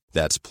loss.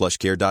 That's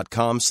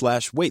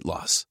plushcare.com/weight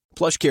loss.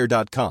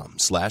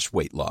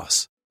 plushcare.com/weight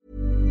loss.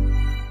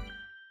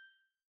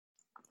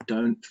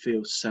 Don't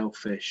feel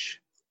selfish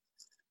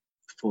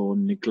for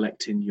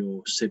neglecting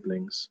your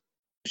siblings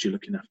as you're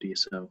looking after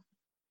yourself.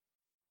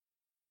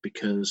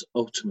 Because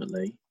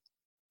ultimately,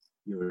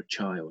 you're a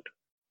child.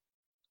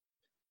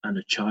 And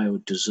a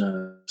child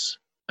deserves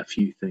a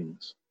few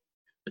things.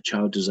 A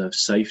child deserves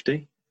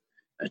safety.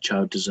 A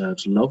child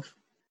deserves love.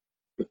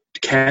 But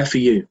care for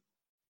you.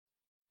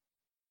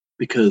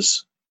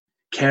 Because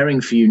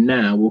caring for you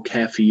now will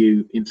care for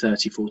you in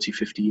 30, 40,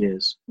 50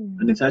 years.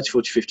 And in 30,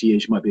 40, 50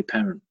 years, you might be a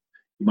parent,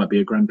 you might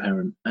be a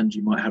grandparent, and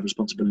you might have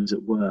responsibilities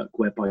at work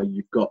whereby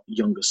you've got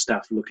younger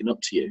staff looking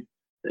up to you.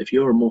 If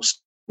you're a more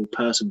stable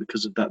person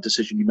because of that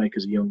decision you make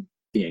as a young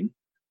being,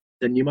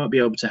 then you might be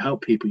able to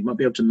help people. You might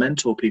be able to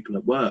mentor people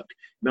at work.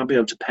 You might be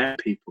able to pair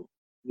people.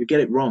 You get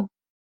it wrong.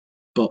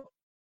 But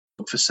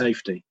for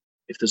safety,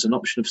 if there's an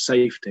option of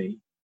safety,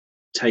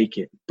 take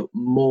it. But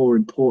more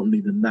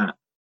importantly than that,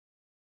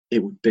 it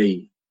would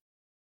be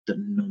that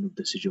none of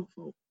this is your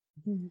fault.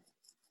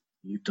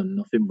 You've done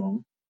nothing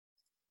wrong.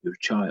 You're a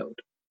child.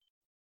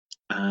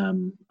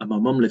 And my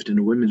mum lived in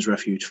a women's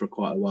refuge for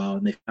quite a while,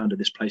 and they found her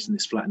this place in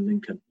this flat in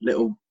Lincoln,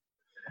 a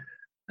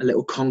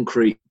little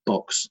concrete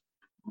box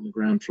on the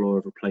ground floor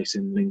of a place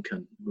in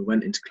Lincoln. We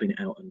went in to clean it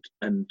out,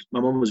 and my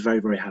mum was very,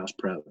 very house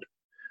proud,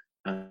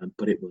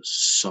 but it was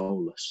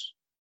soulless.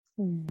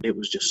 It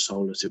was just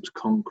soulless. It was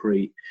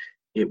concrete.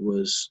 It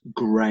was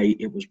grey,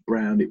 it was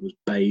brown, it was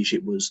beige,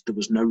 there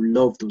was no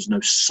love, there was no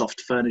soft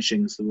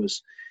furnishings, it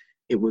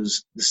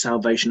was the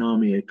Salvation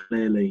Army had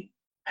clearly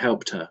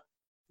helped her.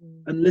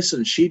 And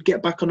listen, she'd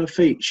get back on her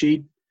feet,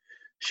 she'd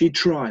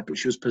try, but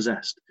she was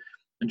possessed.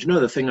 And you know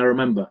the thing I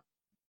remember?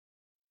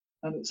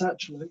 And it's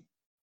actually,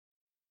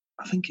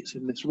 I think it's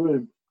in this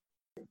room.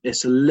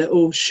 It's a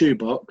little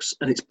shoebox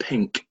and it's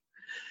pink.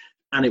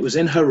 And it was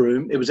in her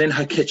room, it was in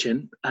her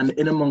kitchen, and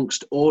in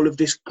amongst all of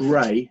this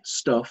grey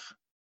stuff,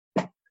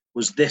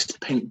 was this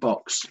pink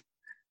box,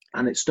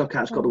 and it stuck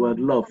out. It's got the word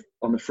love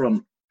on the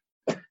front,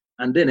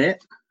 and in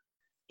it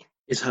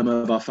is her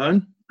mobile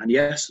phone. And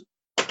yes,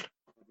 I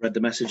read the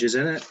messages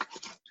in it,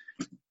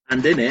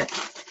 and in it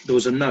there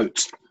was a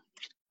note.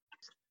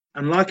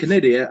 And like an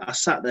idiot, I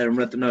sat there and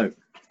read the note.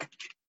 Can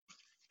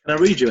I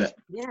read you it?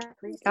 Yeah,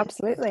 please.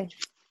 Absolutely.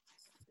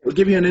 It will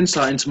give you an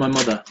insight into my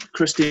mother,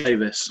 Christy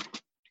Davis.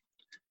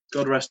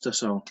 God rest her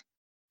soul.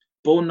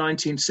 Born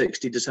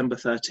 1960, December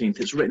 13th.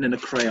 It's written in a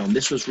crayon.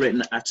 This was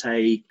written at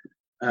a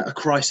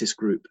crisis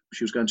group.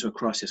 She was going to a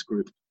crisis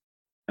group.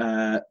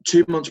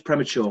 2 months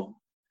premature.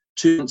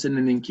 2 months in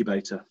an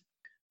incubator.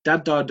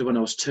 Dad died when I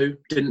was 2.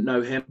 Didn't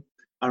know him.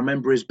 I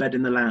remember his bed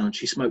in the lounge.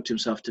 He smoked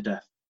himself to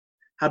death.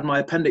 Had my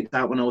appendix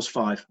out when I was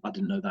 5. I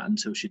didn't know that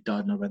until she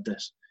died and I read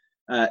this.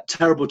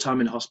 Terrible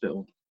time in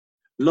hospital.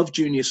 Loved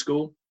junior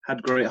school.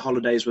 Had great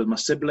holidays with my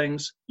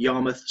siblings.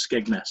 Yarmouth,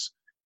 Skegness.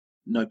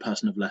 No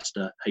person of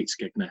Leicester hates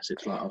Skegness.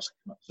 It's like I was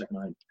second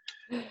home.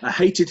 I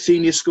hated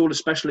senior school,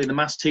 especially the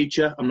maths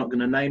teacher. I'm not going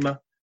to name her.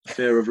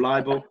 Fear of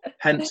libel.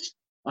 Hence,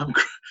 I'm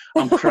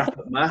crap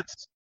at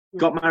maths.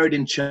 Got married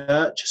in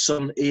church.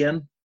 Son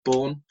Ian,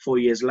 born 4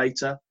 years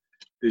later,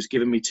 who's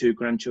given me 2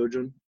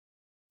 grandchildren.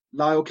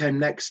 Lyle came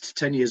next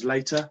 10 years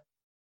later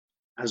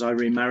as I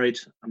remarried.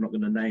 I'm not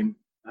going to name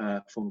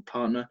her former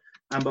partner.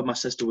 Amber, my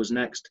sister, was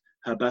next.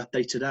 Her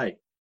birthday today.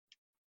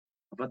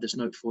 I've had this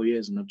note 4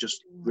 years and I've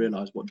just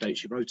realised what date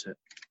she wrote it,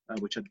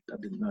 which I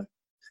didn't know.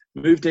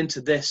 Moved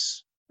into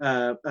this,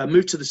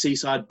 moved to the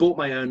seaside, bought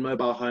my own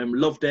mobile home,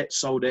 loved it,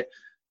 sold it,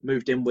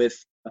 moved in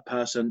with a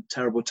person,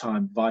 terrible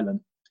time,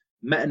 violent.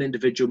 Met an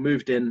individual,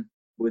 moved in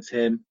with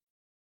him,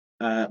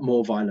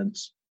 more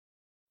violence.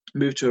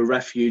 Moved to a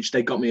refuge.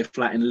 They got me a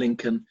flat in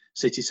Lincoln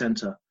city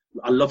centre.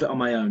 I love it on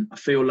my own. I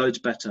feel loads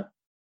better.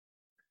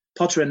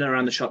 Pottering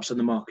around the shops and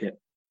the market.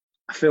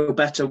 I feel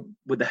better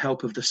with the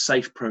help of the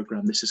SAFE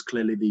programme. This is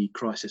clearly the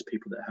crisis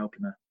people that are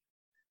helping her.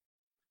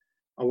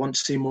 I want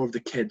to see more of the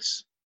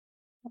kids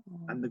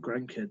and the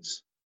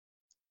grandkids.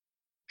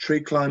 Tree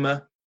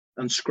climber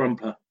and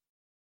scrumper.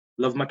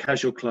 Love my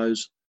casual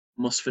clothes.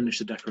 Must finish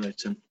the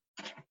decorating.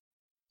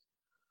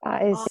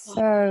 That is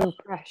so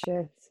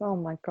precious. Oh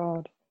my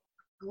God.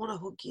 I want to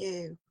hug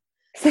you.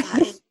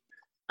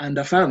 And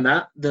I found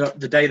that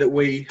the day that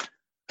we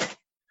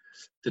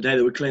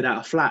cleared out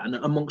a flat, and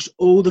amongst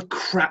all the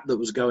crap that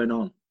was going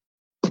on,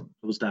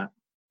 was that.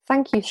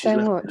 Thank you so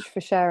much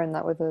for sharing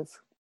that with us.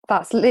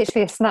 That's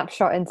literally a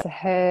snapshot into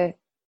her,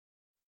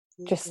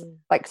 just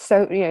like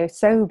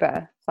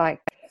sober,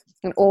 like,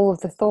 and all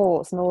of the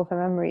thoughts and all of her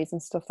memories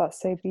and stuff.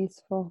 That's so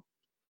beautiful.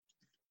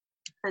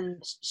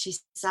 And she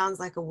sounds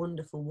like a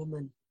wonderful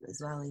woman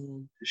as well,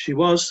 Ian. She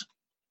was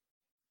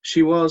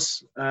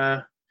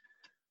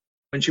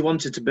when she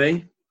wanted to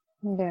be.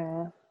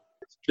 Yeah.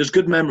 There's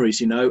good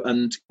memories,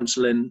 and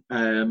counselling,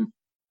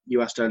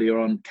 you asked earlier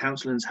on,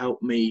 counselling's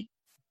helped me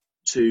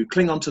to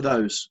cling on to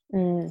those.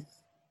 The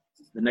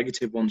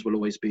negative ones will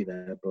always be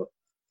there, but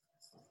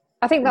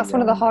I think that's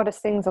one of the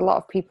hardest things. A lot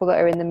of people that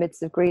are in the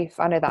midst of grief,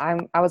 I know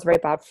that I was very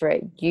bad for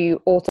it.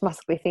 You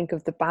automatically think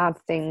of the bad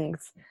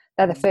things.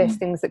 They're the first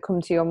things that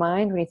come to your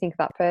mind when you think of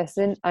that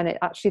person, and it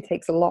actually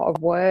takes a lot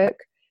of work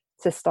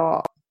to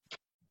start,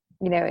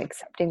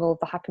 accepting all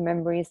the happy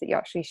memories that you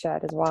actually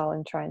shared as well,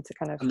 and trying to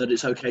kind of... And that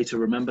it's okay to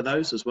remember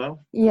those as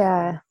well.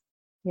 Yeah.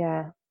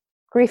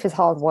 Grief is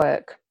hard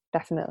work,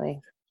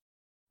 definitely.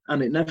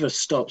 And it never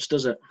stops,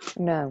 does it?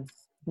 No.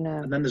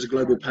 And then there's a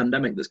global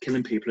pandemic that's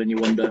killing people, and you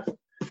wonder,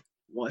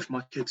 what if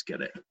my kids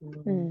get it?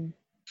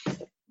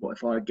 What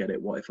if I get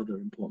it? What if other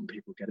important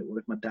people get it? What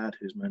if my dad,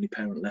 who's my only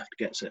parent left,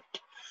 gets it?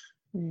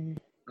 And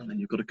then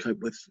you've got to cope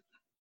with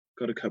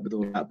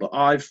all that. But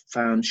I've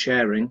found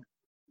sharing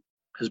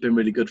has been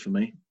really good for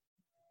me.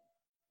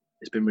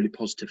 It's been really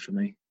positive for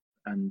me.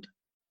 And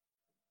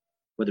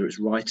whether it's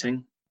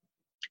writing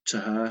to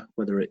her,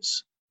 whether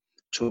it's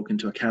talking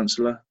to a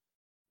counsellor,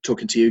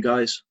 talking to you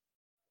guys,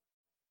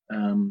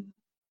 I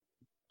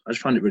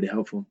just find it really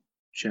helpful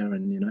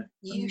sharing,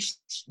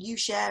 You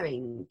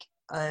sharing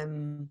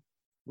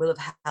will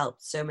have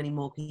helped so many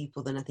more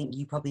people than I think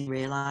you probably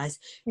realise.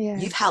 Yeah.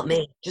 You've helped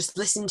me. Just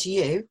listening to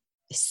you,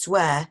 I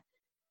swear,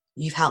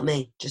 you've helped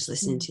me just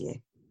listening to you.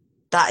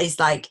 That is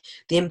like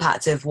the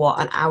impact of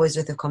an hour's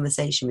worth of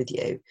conversation with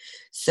you.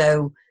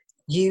 So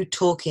you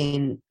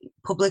talking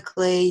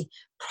publicly,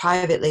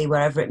 privately,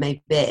 wherever it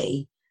may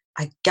be,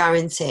 I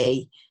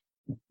guarantee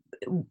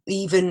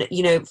even,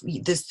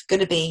 there's going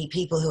to be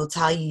people who will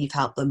tell you you've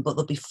helped them, but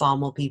there'll be far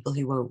more people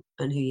who won't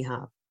and who you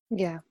have.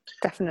 Yeah,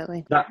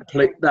 definitely.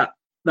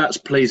 That's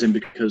pleasing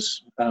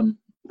because,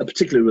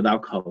 particularly with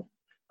alcohol,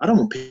 I don't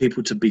want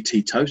people to be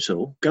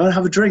teetotal. Go and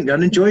have a drink. Go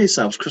and enjoy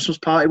yourselves. Christmas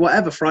party,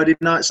 whatever. Friday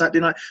night, Saturday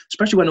night.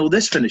 Especially when all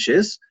this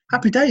finishes.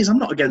 Happy days. I'm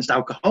not against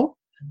alcohol.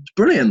 It's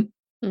brilliant.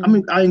 I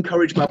mean, I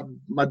encourage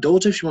my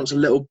daughter, if she wants a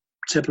little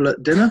tipple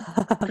at dinner,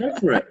 go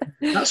for it.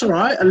 That's all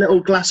right. A little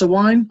glass of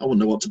wine. I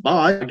wouldn't know what to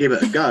buy. I give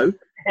it a go.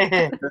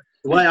 The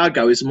way I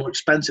go is the more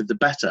expensive, the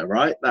better,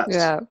 right?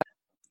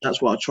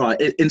 That's what I try.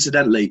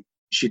 Incidentally,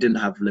 she didn't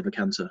have liver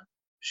cancer.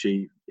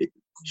 She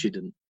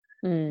didn't.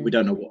 We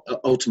don't know what.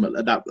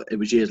 Ultimately, it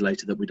was years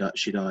later that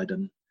she died,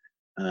 and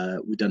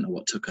we don't know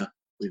what took her.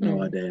 We've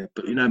no idea.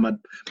 But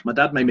my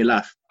dad made me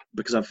laugh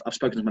because I've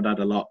spoken to my dad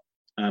a lot,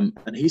 and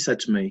he said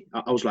to me,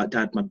 I was like,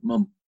 Dad, my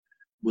mum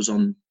was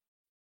on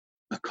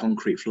a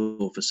concrete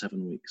floor for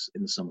 7 weeks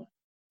in the summer.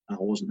 I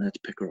wasn't there to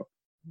pick her up.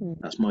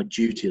 That's my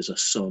duty as a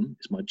son.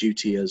 It's my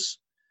duty as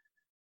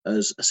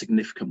a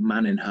significant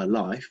man in her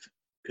life,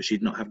 because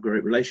she'd not have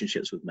great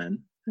relationships with men.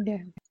 Yeah.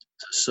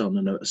 A son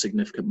and a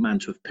significant man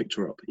to have picked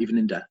her up, even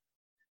in death.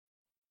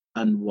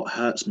 And what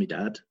hurts me,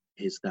 Dad,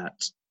 is that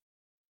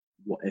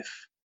what if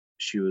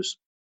she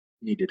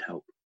needed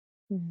help?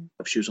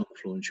 If she was on the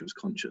floor and she was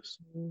conscious?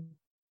 And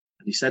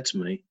he said to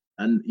me,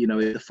 And, you know,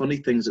 the funny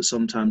things that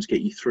sometimes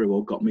get you through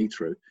or got me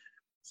through,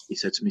 he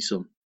said to me,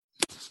 son,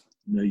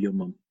 know your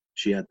mum.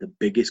 She had the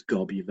biggest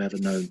gob you've ever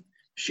known.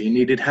 She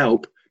needed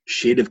help.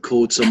 She'd have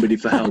called somebody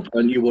for help.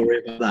 Don't you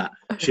worry about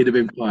that. She'd have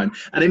been fine.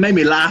 And it made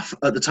me laugh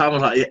at the time. I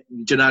was like, yeah,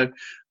 do you know,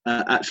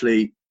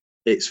 actually,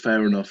 it's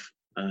fair enough.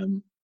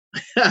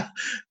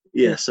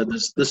 Yeah, so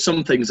there's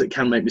some things that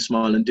can make me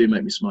smile and do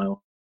make me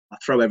smile. I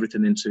throw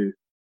everything into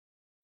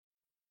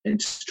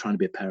trying to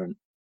be a parent.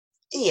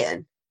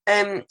 Ian,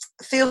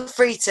 feel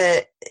free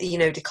to, you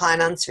know,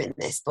 decline answering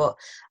this, but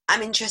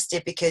I'm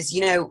interested because,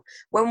 you know,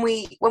 when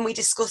we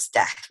discuss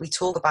death, we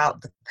talk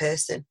about the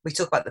person. We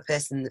talk about the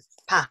person that's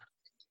passed,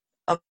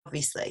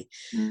 obviously.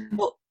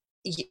 But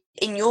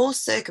in your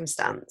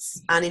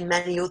circumstance and in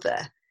many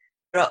other,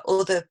 there are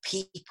other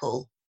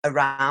people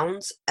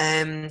around,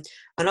 and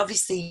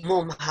obviously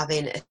mum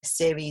having a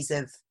series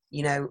of,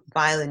 you know,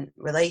 violent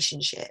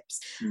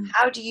relationships.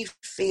 How do you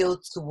feel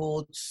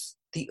towards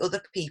the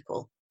other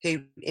people who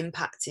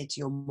impacted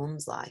your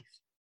mum's life?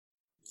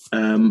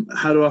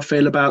 How do I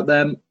feel about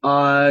them?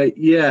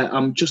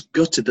 I'm just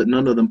gutted that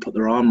none of them put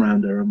their arm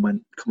around her and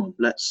went, come on,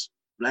 let's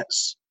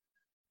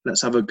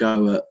have a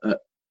go at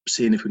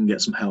seeing if we can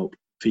get some help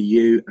for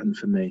you and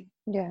for me.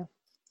 Yeah.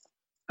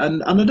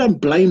 And I don't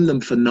blame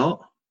them for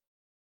not.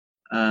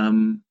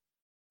 Do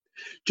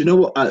you know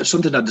what?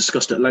 Something I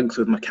discussed at length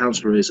with my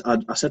counsellor is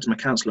I said to my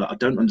counsellor, I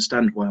don't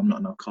understand why I'm not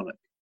an alcoholic.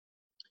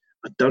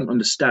 I don't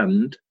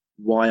understand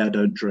why I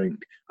don't drink.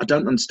 I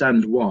don't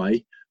understand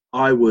why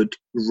I would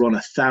run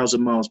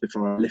 1,000 miles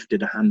before I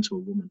lifted a hand to a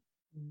woman.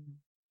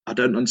 I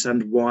don't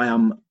understand why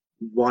I'm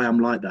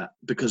like that,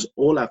 because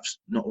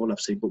not all I've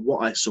seen, but what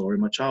I saw in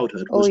my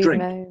childhood was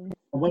drink.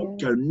 I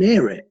won't go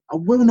near it. I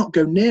will not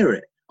go near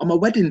it. On my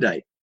wedding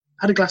day,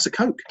 I had a glass of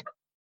Coke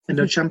and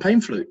a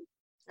champagne flute.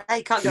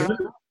 Hey, can't go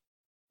wrong.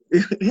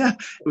 Yeah,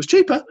 it was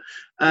cheaper.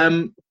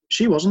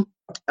 She wasn't.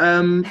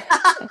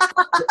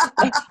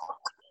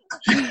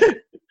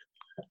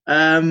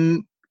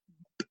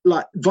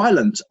 Like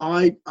violence,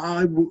 I'm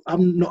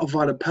not a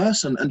violent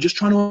person, and just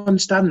trying to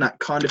understand that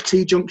kind of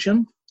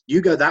T-junction.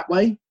 You go that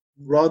way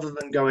rather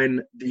than going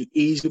the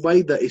easy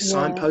way that is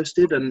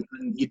signposted, and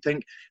you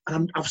think,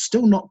 and I've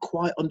still not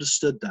quite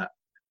understood that.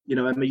 You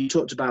know, Emma, you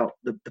talked about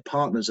the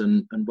partners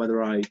and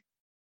whether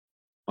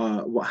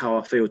how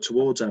I feel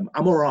towards them.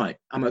 I'm all right,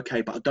 I'm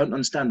okay, but I don't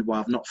understand why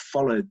I've not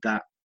followed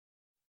that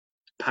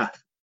path.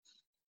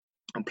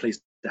 I'm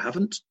pleased I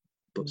haven't.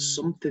 But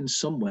something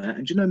somewhere,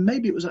 and you know,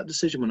 maybe it was that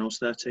decision when I was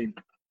 13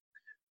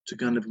 to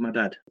go and live with my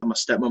dad and my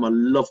stepmom. I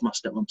love my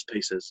stepmom to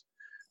pieces,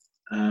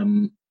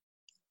 and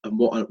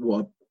what a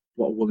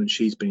woman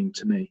she's been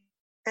to me.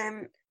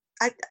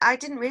 I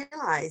didn't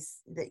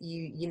realise that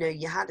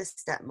you had a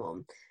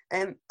stepmom.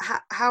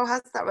 How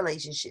has that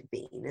relationship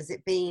been? Has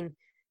it been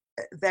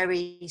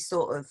very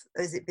smooth?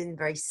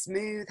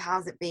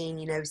 How's it been,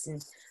 you know,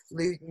 since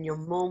losing your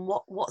mum?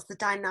 What's the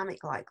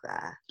dynamic like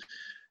there?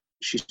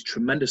 She's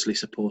tremendously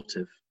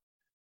supportive.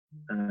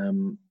 I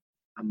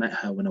met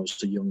her when I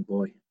was a young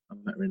boy. I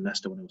met her in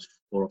Leicester when I was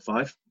 4 or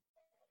 5.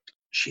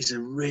 She's a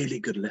really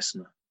good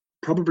listener.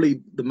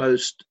 Probably the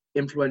most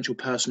influential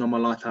person on my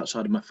life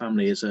outside of my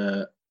family is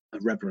a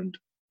reverend.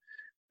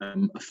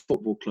 A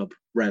football club,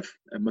 Rev.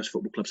 Most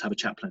football clubs have a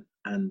chaplain,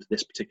 and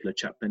this particular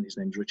chaplain, his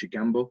name's Richard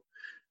Gamble.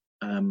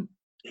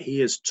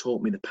 He has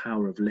taught me the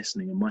power of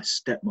listening, and my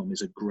stepmom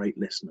is a great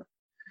listener.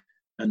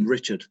 And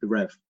Richard, the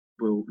Rev,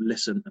 will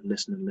listen and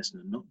listen and listen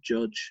and not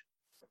judge.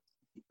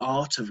 The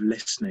art of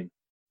listening.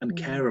 And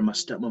Kara, my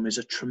stepmom, is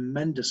a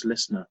tremendous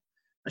listener.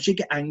 And she'd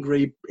get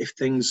angry if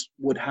things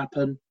would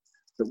happen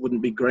that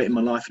wouldn't be great in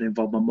my life and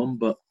involve my mum,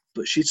 but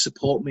she'd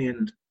support me.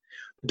 And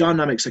the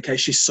dynamic's okay.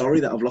 She's sorry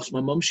that I've lost my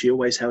mum. She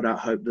always held out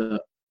hope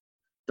that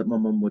my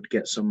mum would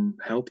get some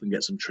help and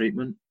get some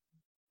treatment.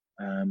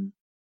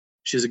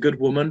 She's a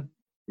good woman,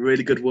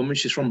 really good woman.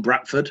 She's from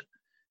Bradford,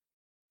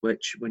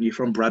 which when you're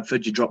from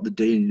Bradford, you drop the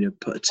D and you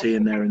put a T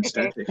in there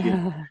instead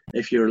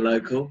if you're a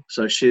local.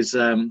 So she's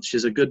a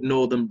good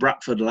northern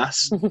Bradford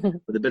lass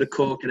with a bit of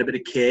cork and a bit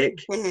of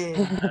cake.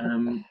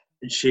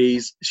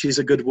 She's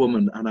a good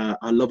woman, and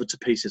I love her to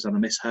pieces, and I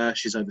miss her.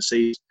 She's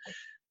overseas.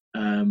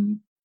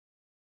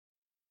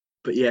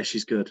 But yeah,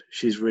 she's good.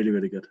 She's really,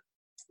 really good.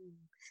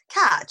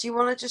 Kat, do you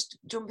want to just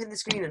jump in the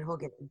screen and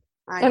hug him?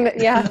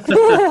 Yeah.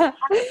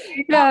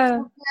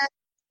 Yeah.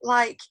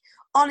 Like,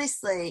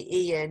 honestly,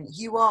 Ian,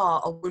 you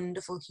are a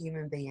wonderful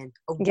human being.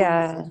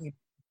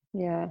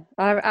 Yeah.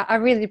 I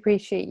really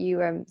appreciate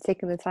you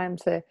taking the time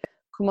to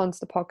come onto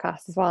the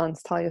podcast as well and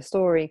to tell your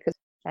story. Because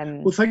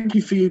well, thank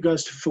you for you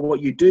guys for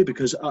what you do,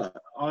 because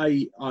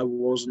I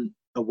wasn't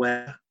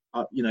aware.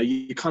 You know,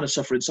 you kind of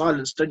suffer in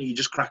silence, don't you? You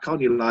just crack on.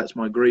 You're like, it's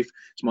my grief,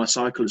 it's my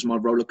cycle, it's my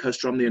roller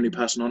coaster. I'm the only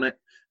person on it.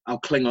 I'll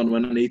cling on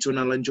when I need to, and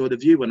I'll enjoy the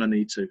view when I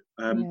need to.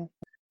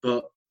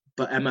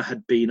 But Emma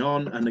had been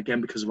on, and again,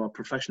 because of our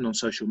profession on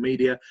social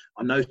media,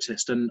 I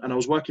noticed, and I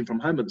was working from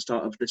home at the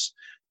start of this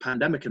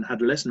pandemic and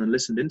had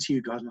listened into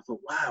you guys, and I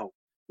thought, wow,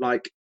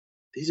 like,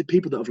 these are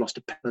people that have lost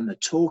a pet and they're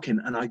talking,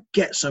 and I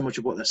get so much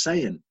of what they're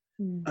saying.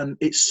 And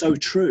it's so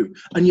true.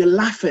 And you're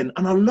laughing,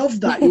 and I love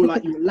that. You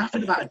were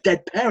laughing about a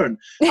dead parent.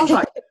 I was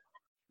like,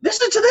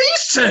 listen to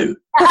these two.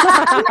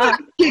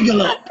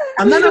 Giggle up.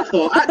 And then I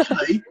thought,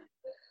 actually,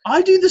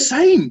 I do the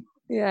same.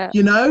 Yeah.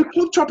 You know,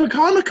 Club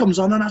Tropicana comes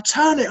on and I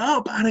turn it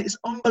up and it's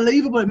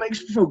unbelievable. It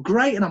makes me feel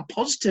great and I'm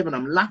positive and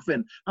I'm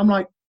laughing. I'm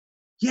like,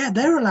 yeah,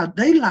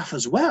 they laugh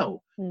as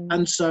well.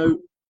 And so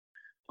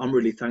I'm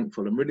really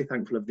thankful. I'm really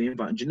thankful of the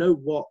invite. And do you know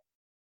what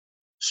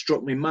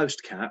struck me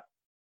most, Kat,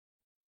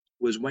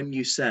 was when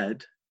you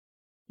said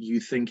you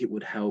think it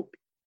would help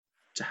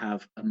to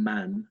have a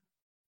man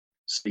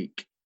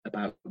speak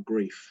about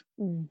grief.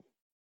 And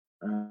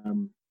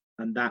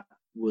that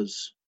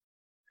was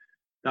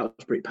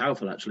pretty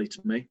powerful, actually, to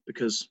me,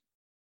 because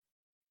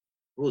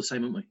we're all the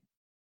same, aren't we?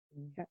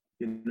 Yeah.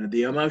 You know,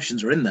 the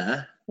emotions are in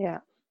there. Yeah.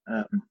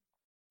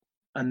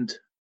 And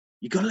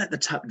you got to let the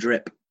tap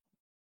drip.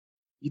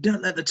 You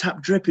don't let the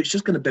tap drip, it's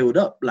just going to build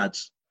up,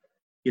 lads.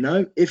 You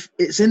know, if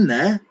it's in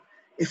there,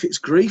 if it's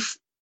grief,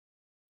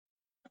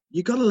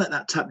 you got to let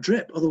that tap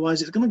drip.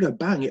 Otherwise, it's going to go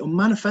bang. It'll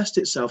manifest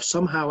itself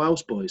somehow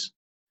else, boys.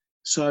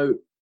 So,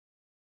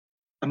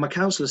 and my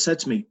counsellor said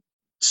to me,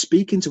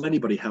 speaking to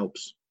anybody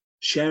helps.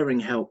 Sharing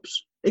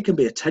helps. It can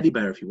be a teddy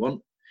bear if you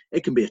want.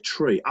 It can be a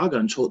tree. I'll go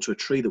and talk to a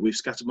tree that we've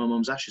scattered my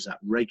mum's ashes at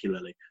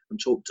regularly and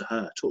talk to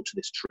her, talk to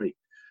this tree.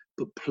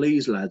 But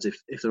please, lads,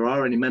 if there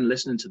are any men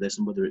listening to this,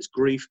 and whether it's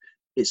grief,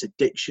 it's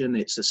addiction,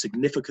 it's a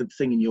significant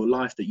thing in your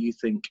life that you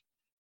think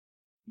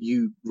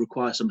you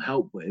require some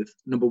help with,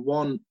 number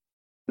one,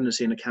 when you're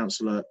seeing a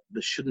counsellor,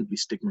 there shouldn't be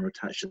stigma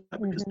attached to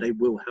that because they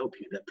will help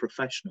you. They're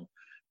professional.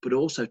 But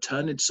also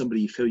turning to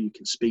somebody you feel you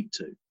can speak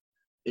to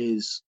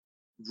is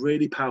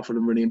really powerful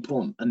and really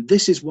important. And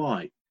this is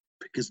why,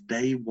 because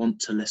they want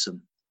to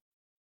listen.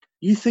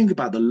 You think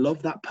about the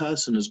love that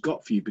person has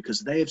got for you because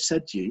they have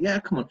said to you, yeah,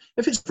 come on,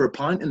 if it's for a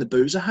pint in the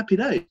boozer, happy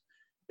day.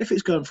 If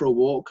it's going for a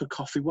walk, a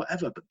coffee,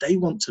 whatever, but they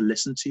want to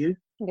listen to you.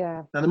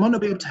 Yeah. Now, they might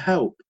not be able to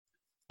help,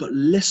 but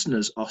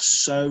listeners are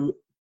so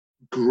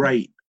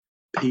great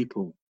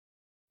people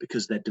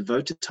because they're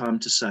devoted time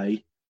to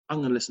say, I'm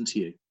going to listen to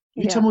you.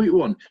 You tell me what you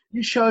want.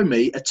 You show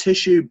me a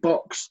tissue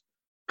box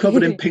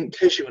covered in pink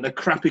tissue and a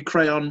crappy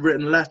crayon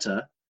written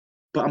letter,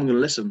 but I'm going to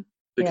listen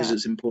because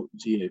it's important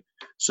to you.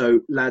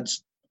 So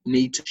lads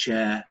need to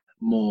share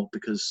more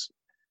because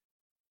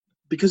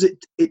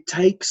it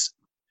takes,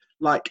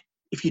 like,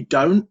 if you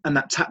don't and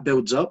that tap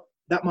builds up,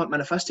 that might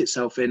manifest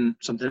itself in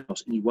something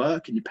else, in your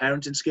work, in your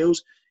parenting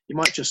skills. You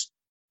might just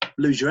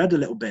lose your head a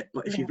little bit,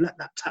 but if you've let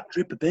that tap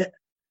drip a bit,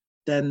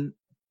 then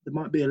there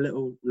might be a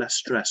little less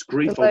stress.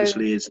 Grief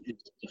obviously is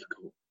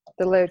difficult.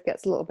 The load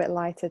gets a little bit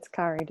lighter to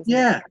carry, doesn't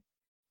it?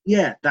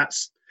 Yeah,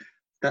 that's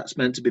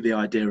meant to be the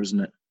idea,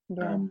 isn't it?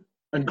 Yeah.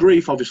 And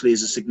grief obviously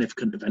is a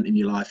significant event in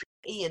your life.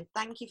 Ian,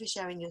 thank you for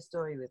sharing your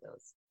story with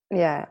us.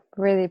 Yeah,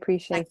 really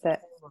appreciate it.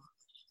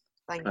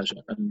 Thank Pleasure.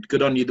 you. And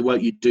good on you, the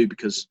work you do,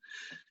 because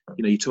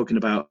you know you're talking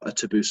about a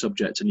taboo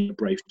subject and you're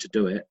brave to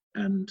do it.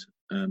 And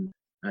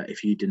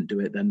if you didn't do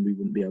it, then we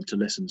wouldn't be able to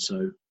listen.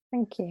 So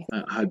thank you.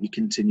 I hope you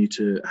continue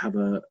to have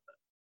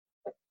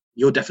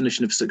your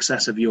definition of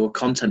success of your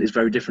content is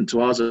very different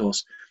to ours, of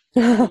course.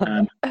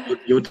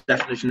 Your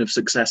definition of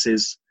success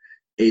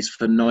is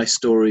for nice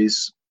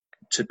stories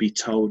to be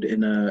told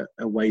in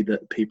a way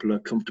that people are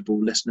comfortable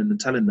listening and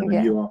telling them,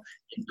 and you are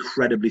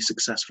incredibly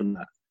successful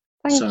at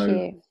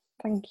that.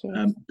 Thank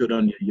you. Good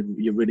on you.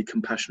 You're really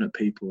compassionate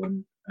people,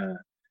 and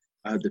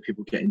I hope that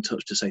people get in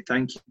touch to say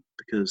thank you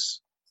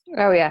because we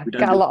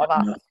get a lot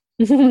of that.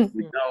 I'm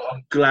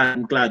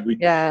glad we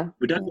don't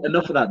get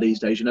enough of that these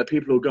days. You know,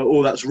 people will go,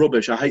 "Oh, that's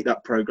rubbish. I hate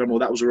that program," or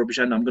 "That was a rubbish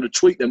end. I'm going to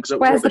tweet them because it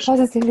was Where's rubbish." the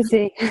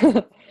positivity?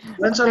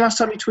 When's the last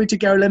time you tweeted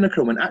Gary Lineker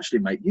and went, "Actually,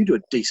 mate, you do a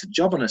decent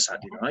job on a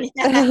Saturday night"?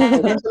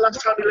 When's the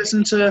last time you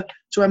listened to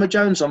Emma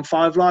Jones on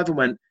 5 Live and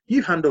went,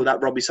 "You handle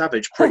that Robbie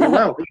Savage pretty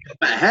well. He's got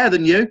better hair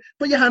than you,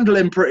 but you handle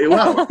him pretty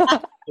well."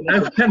 You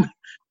know,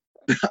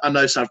 I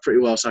know Sav pretty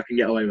well, so I can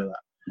get away with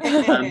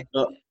that.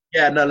 But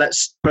yeah, no, let's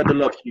spread the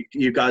love.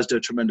 You guys do a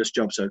tremendous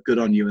job, so good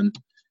on you. And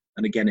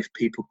again, if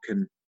people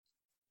can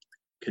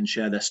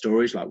share their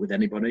stories like with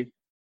anybody,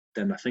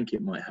 then I think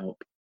it might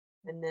help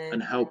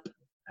and help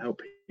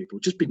people.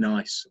 Just be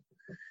nice.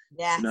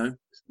 Yeah, you know,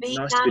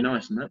 nice to be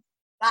nice, isn't it?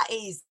 That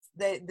is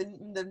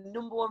the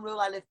number one rule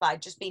I live by.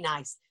 Just be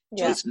nice.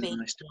 Just be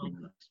nice.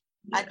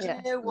 And do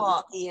you know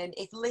what, Ian?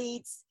 If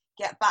Leeds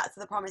get back to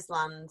the promised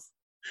land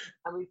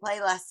and we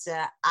play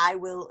Leicester, I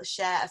will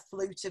share a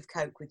flute of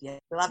Coke with you.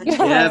 We'll have a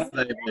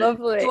baby.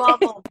 Lovely.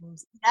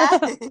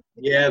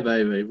 Yeah,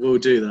 baby. We'll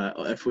do that.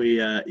 If we,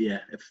 no,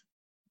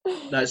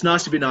 it's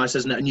nice to be nice,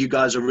 isn't it? And you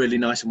guys are really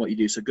nice in what you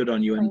do, so good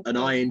on you. And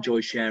I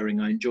enjoy sharing.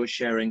 I enjoy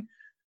sharing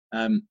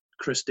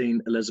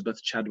Christine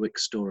Elizabeth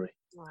Chadwick's story,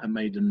 her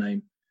maiden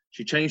name.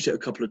 She changed it a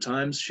couple of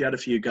times. She had a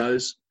few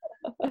goes,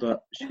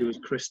 but she was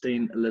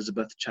Christine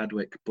Elizabeth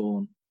Chadwick,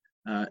 born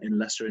in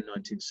Leicester in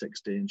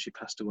 1960, and she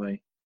passed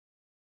away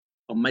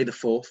on May the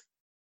 4th.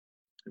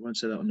 It won't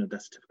say that on her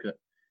death certificate,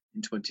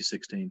 in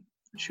 2016.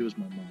 And she was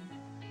my mum.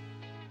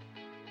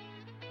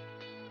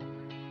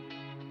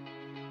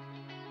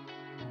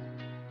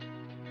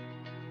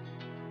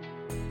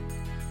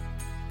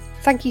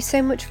 Thank you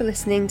so much for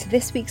listening to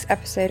this week's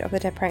episode of the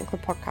Dead Parent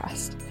Club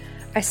podcast.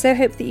 I so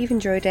hope that you've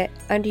enjoyed it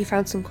and you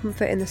found some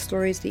comfort in the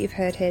stories that you've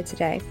heard here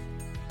today.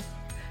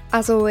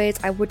 As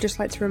always, I would just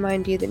like to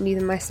remind you that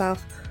neither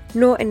myself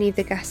nor any of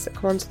the guests that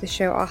come onto the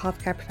show are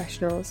healthcare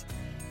professionals.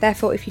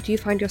 Therefore, if you do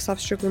find yourself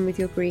struggling with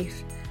your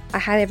grief, I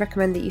highly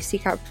recommend that you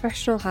seek out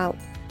professional help,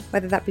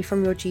 whether that be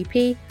from your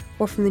GP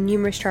or from the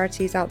numerous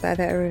charities out there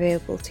that are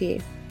available to you.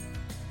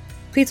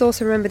 Please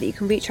also remember that you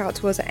can reach out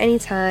to us at any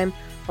time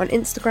on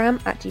Instagram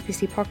at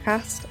DPC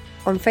Podcast,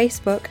 on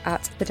Facebook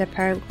at The Dead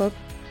Parent Club,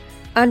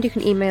 and you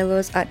can email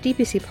us at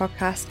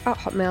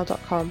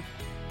dpcpodcast@hotmail.com.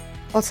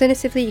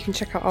 Alternatively, you can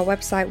check out our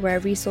website where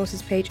a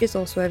resources page is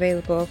also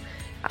available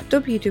at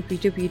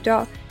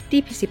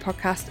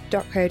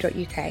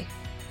www.dpcpodcast.co.uk.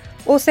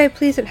 Also,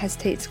 please don't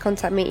hesitate to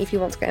contact me if you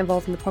want to get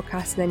involved in the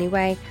podcast in any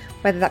way,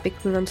 whether that be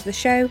coming onto the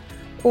show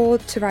or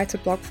to write a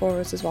blog for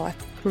us as well if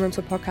coming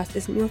onto a podcast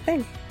isn't your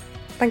thing.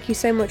 Thank you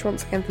so much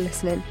once again for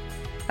listening,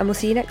 and we'll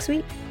see you next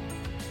week.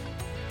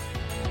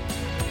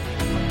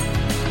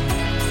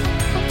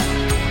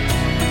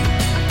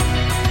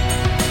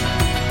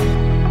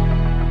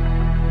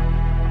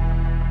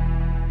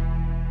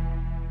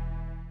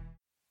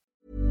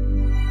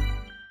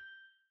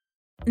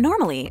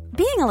 Normally,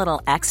 being a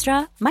little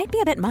extra might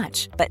be a bit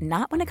much, but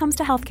not when it comes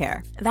to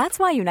healthcare. That's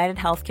why United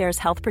Healthcare's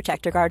Health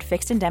Protector Guard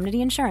fixed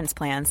indemnity insurance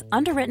plans,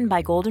 underwritten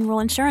by Golden Rule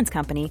Insurance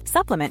Company,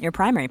 supplement your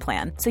primary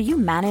plan so you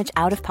manage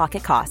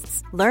out-of-pocket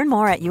costs. Learn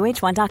more at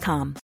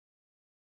uh1.com.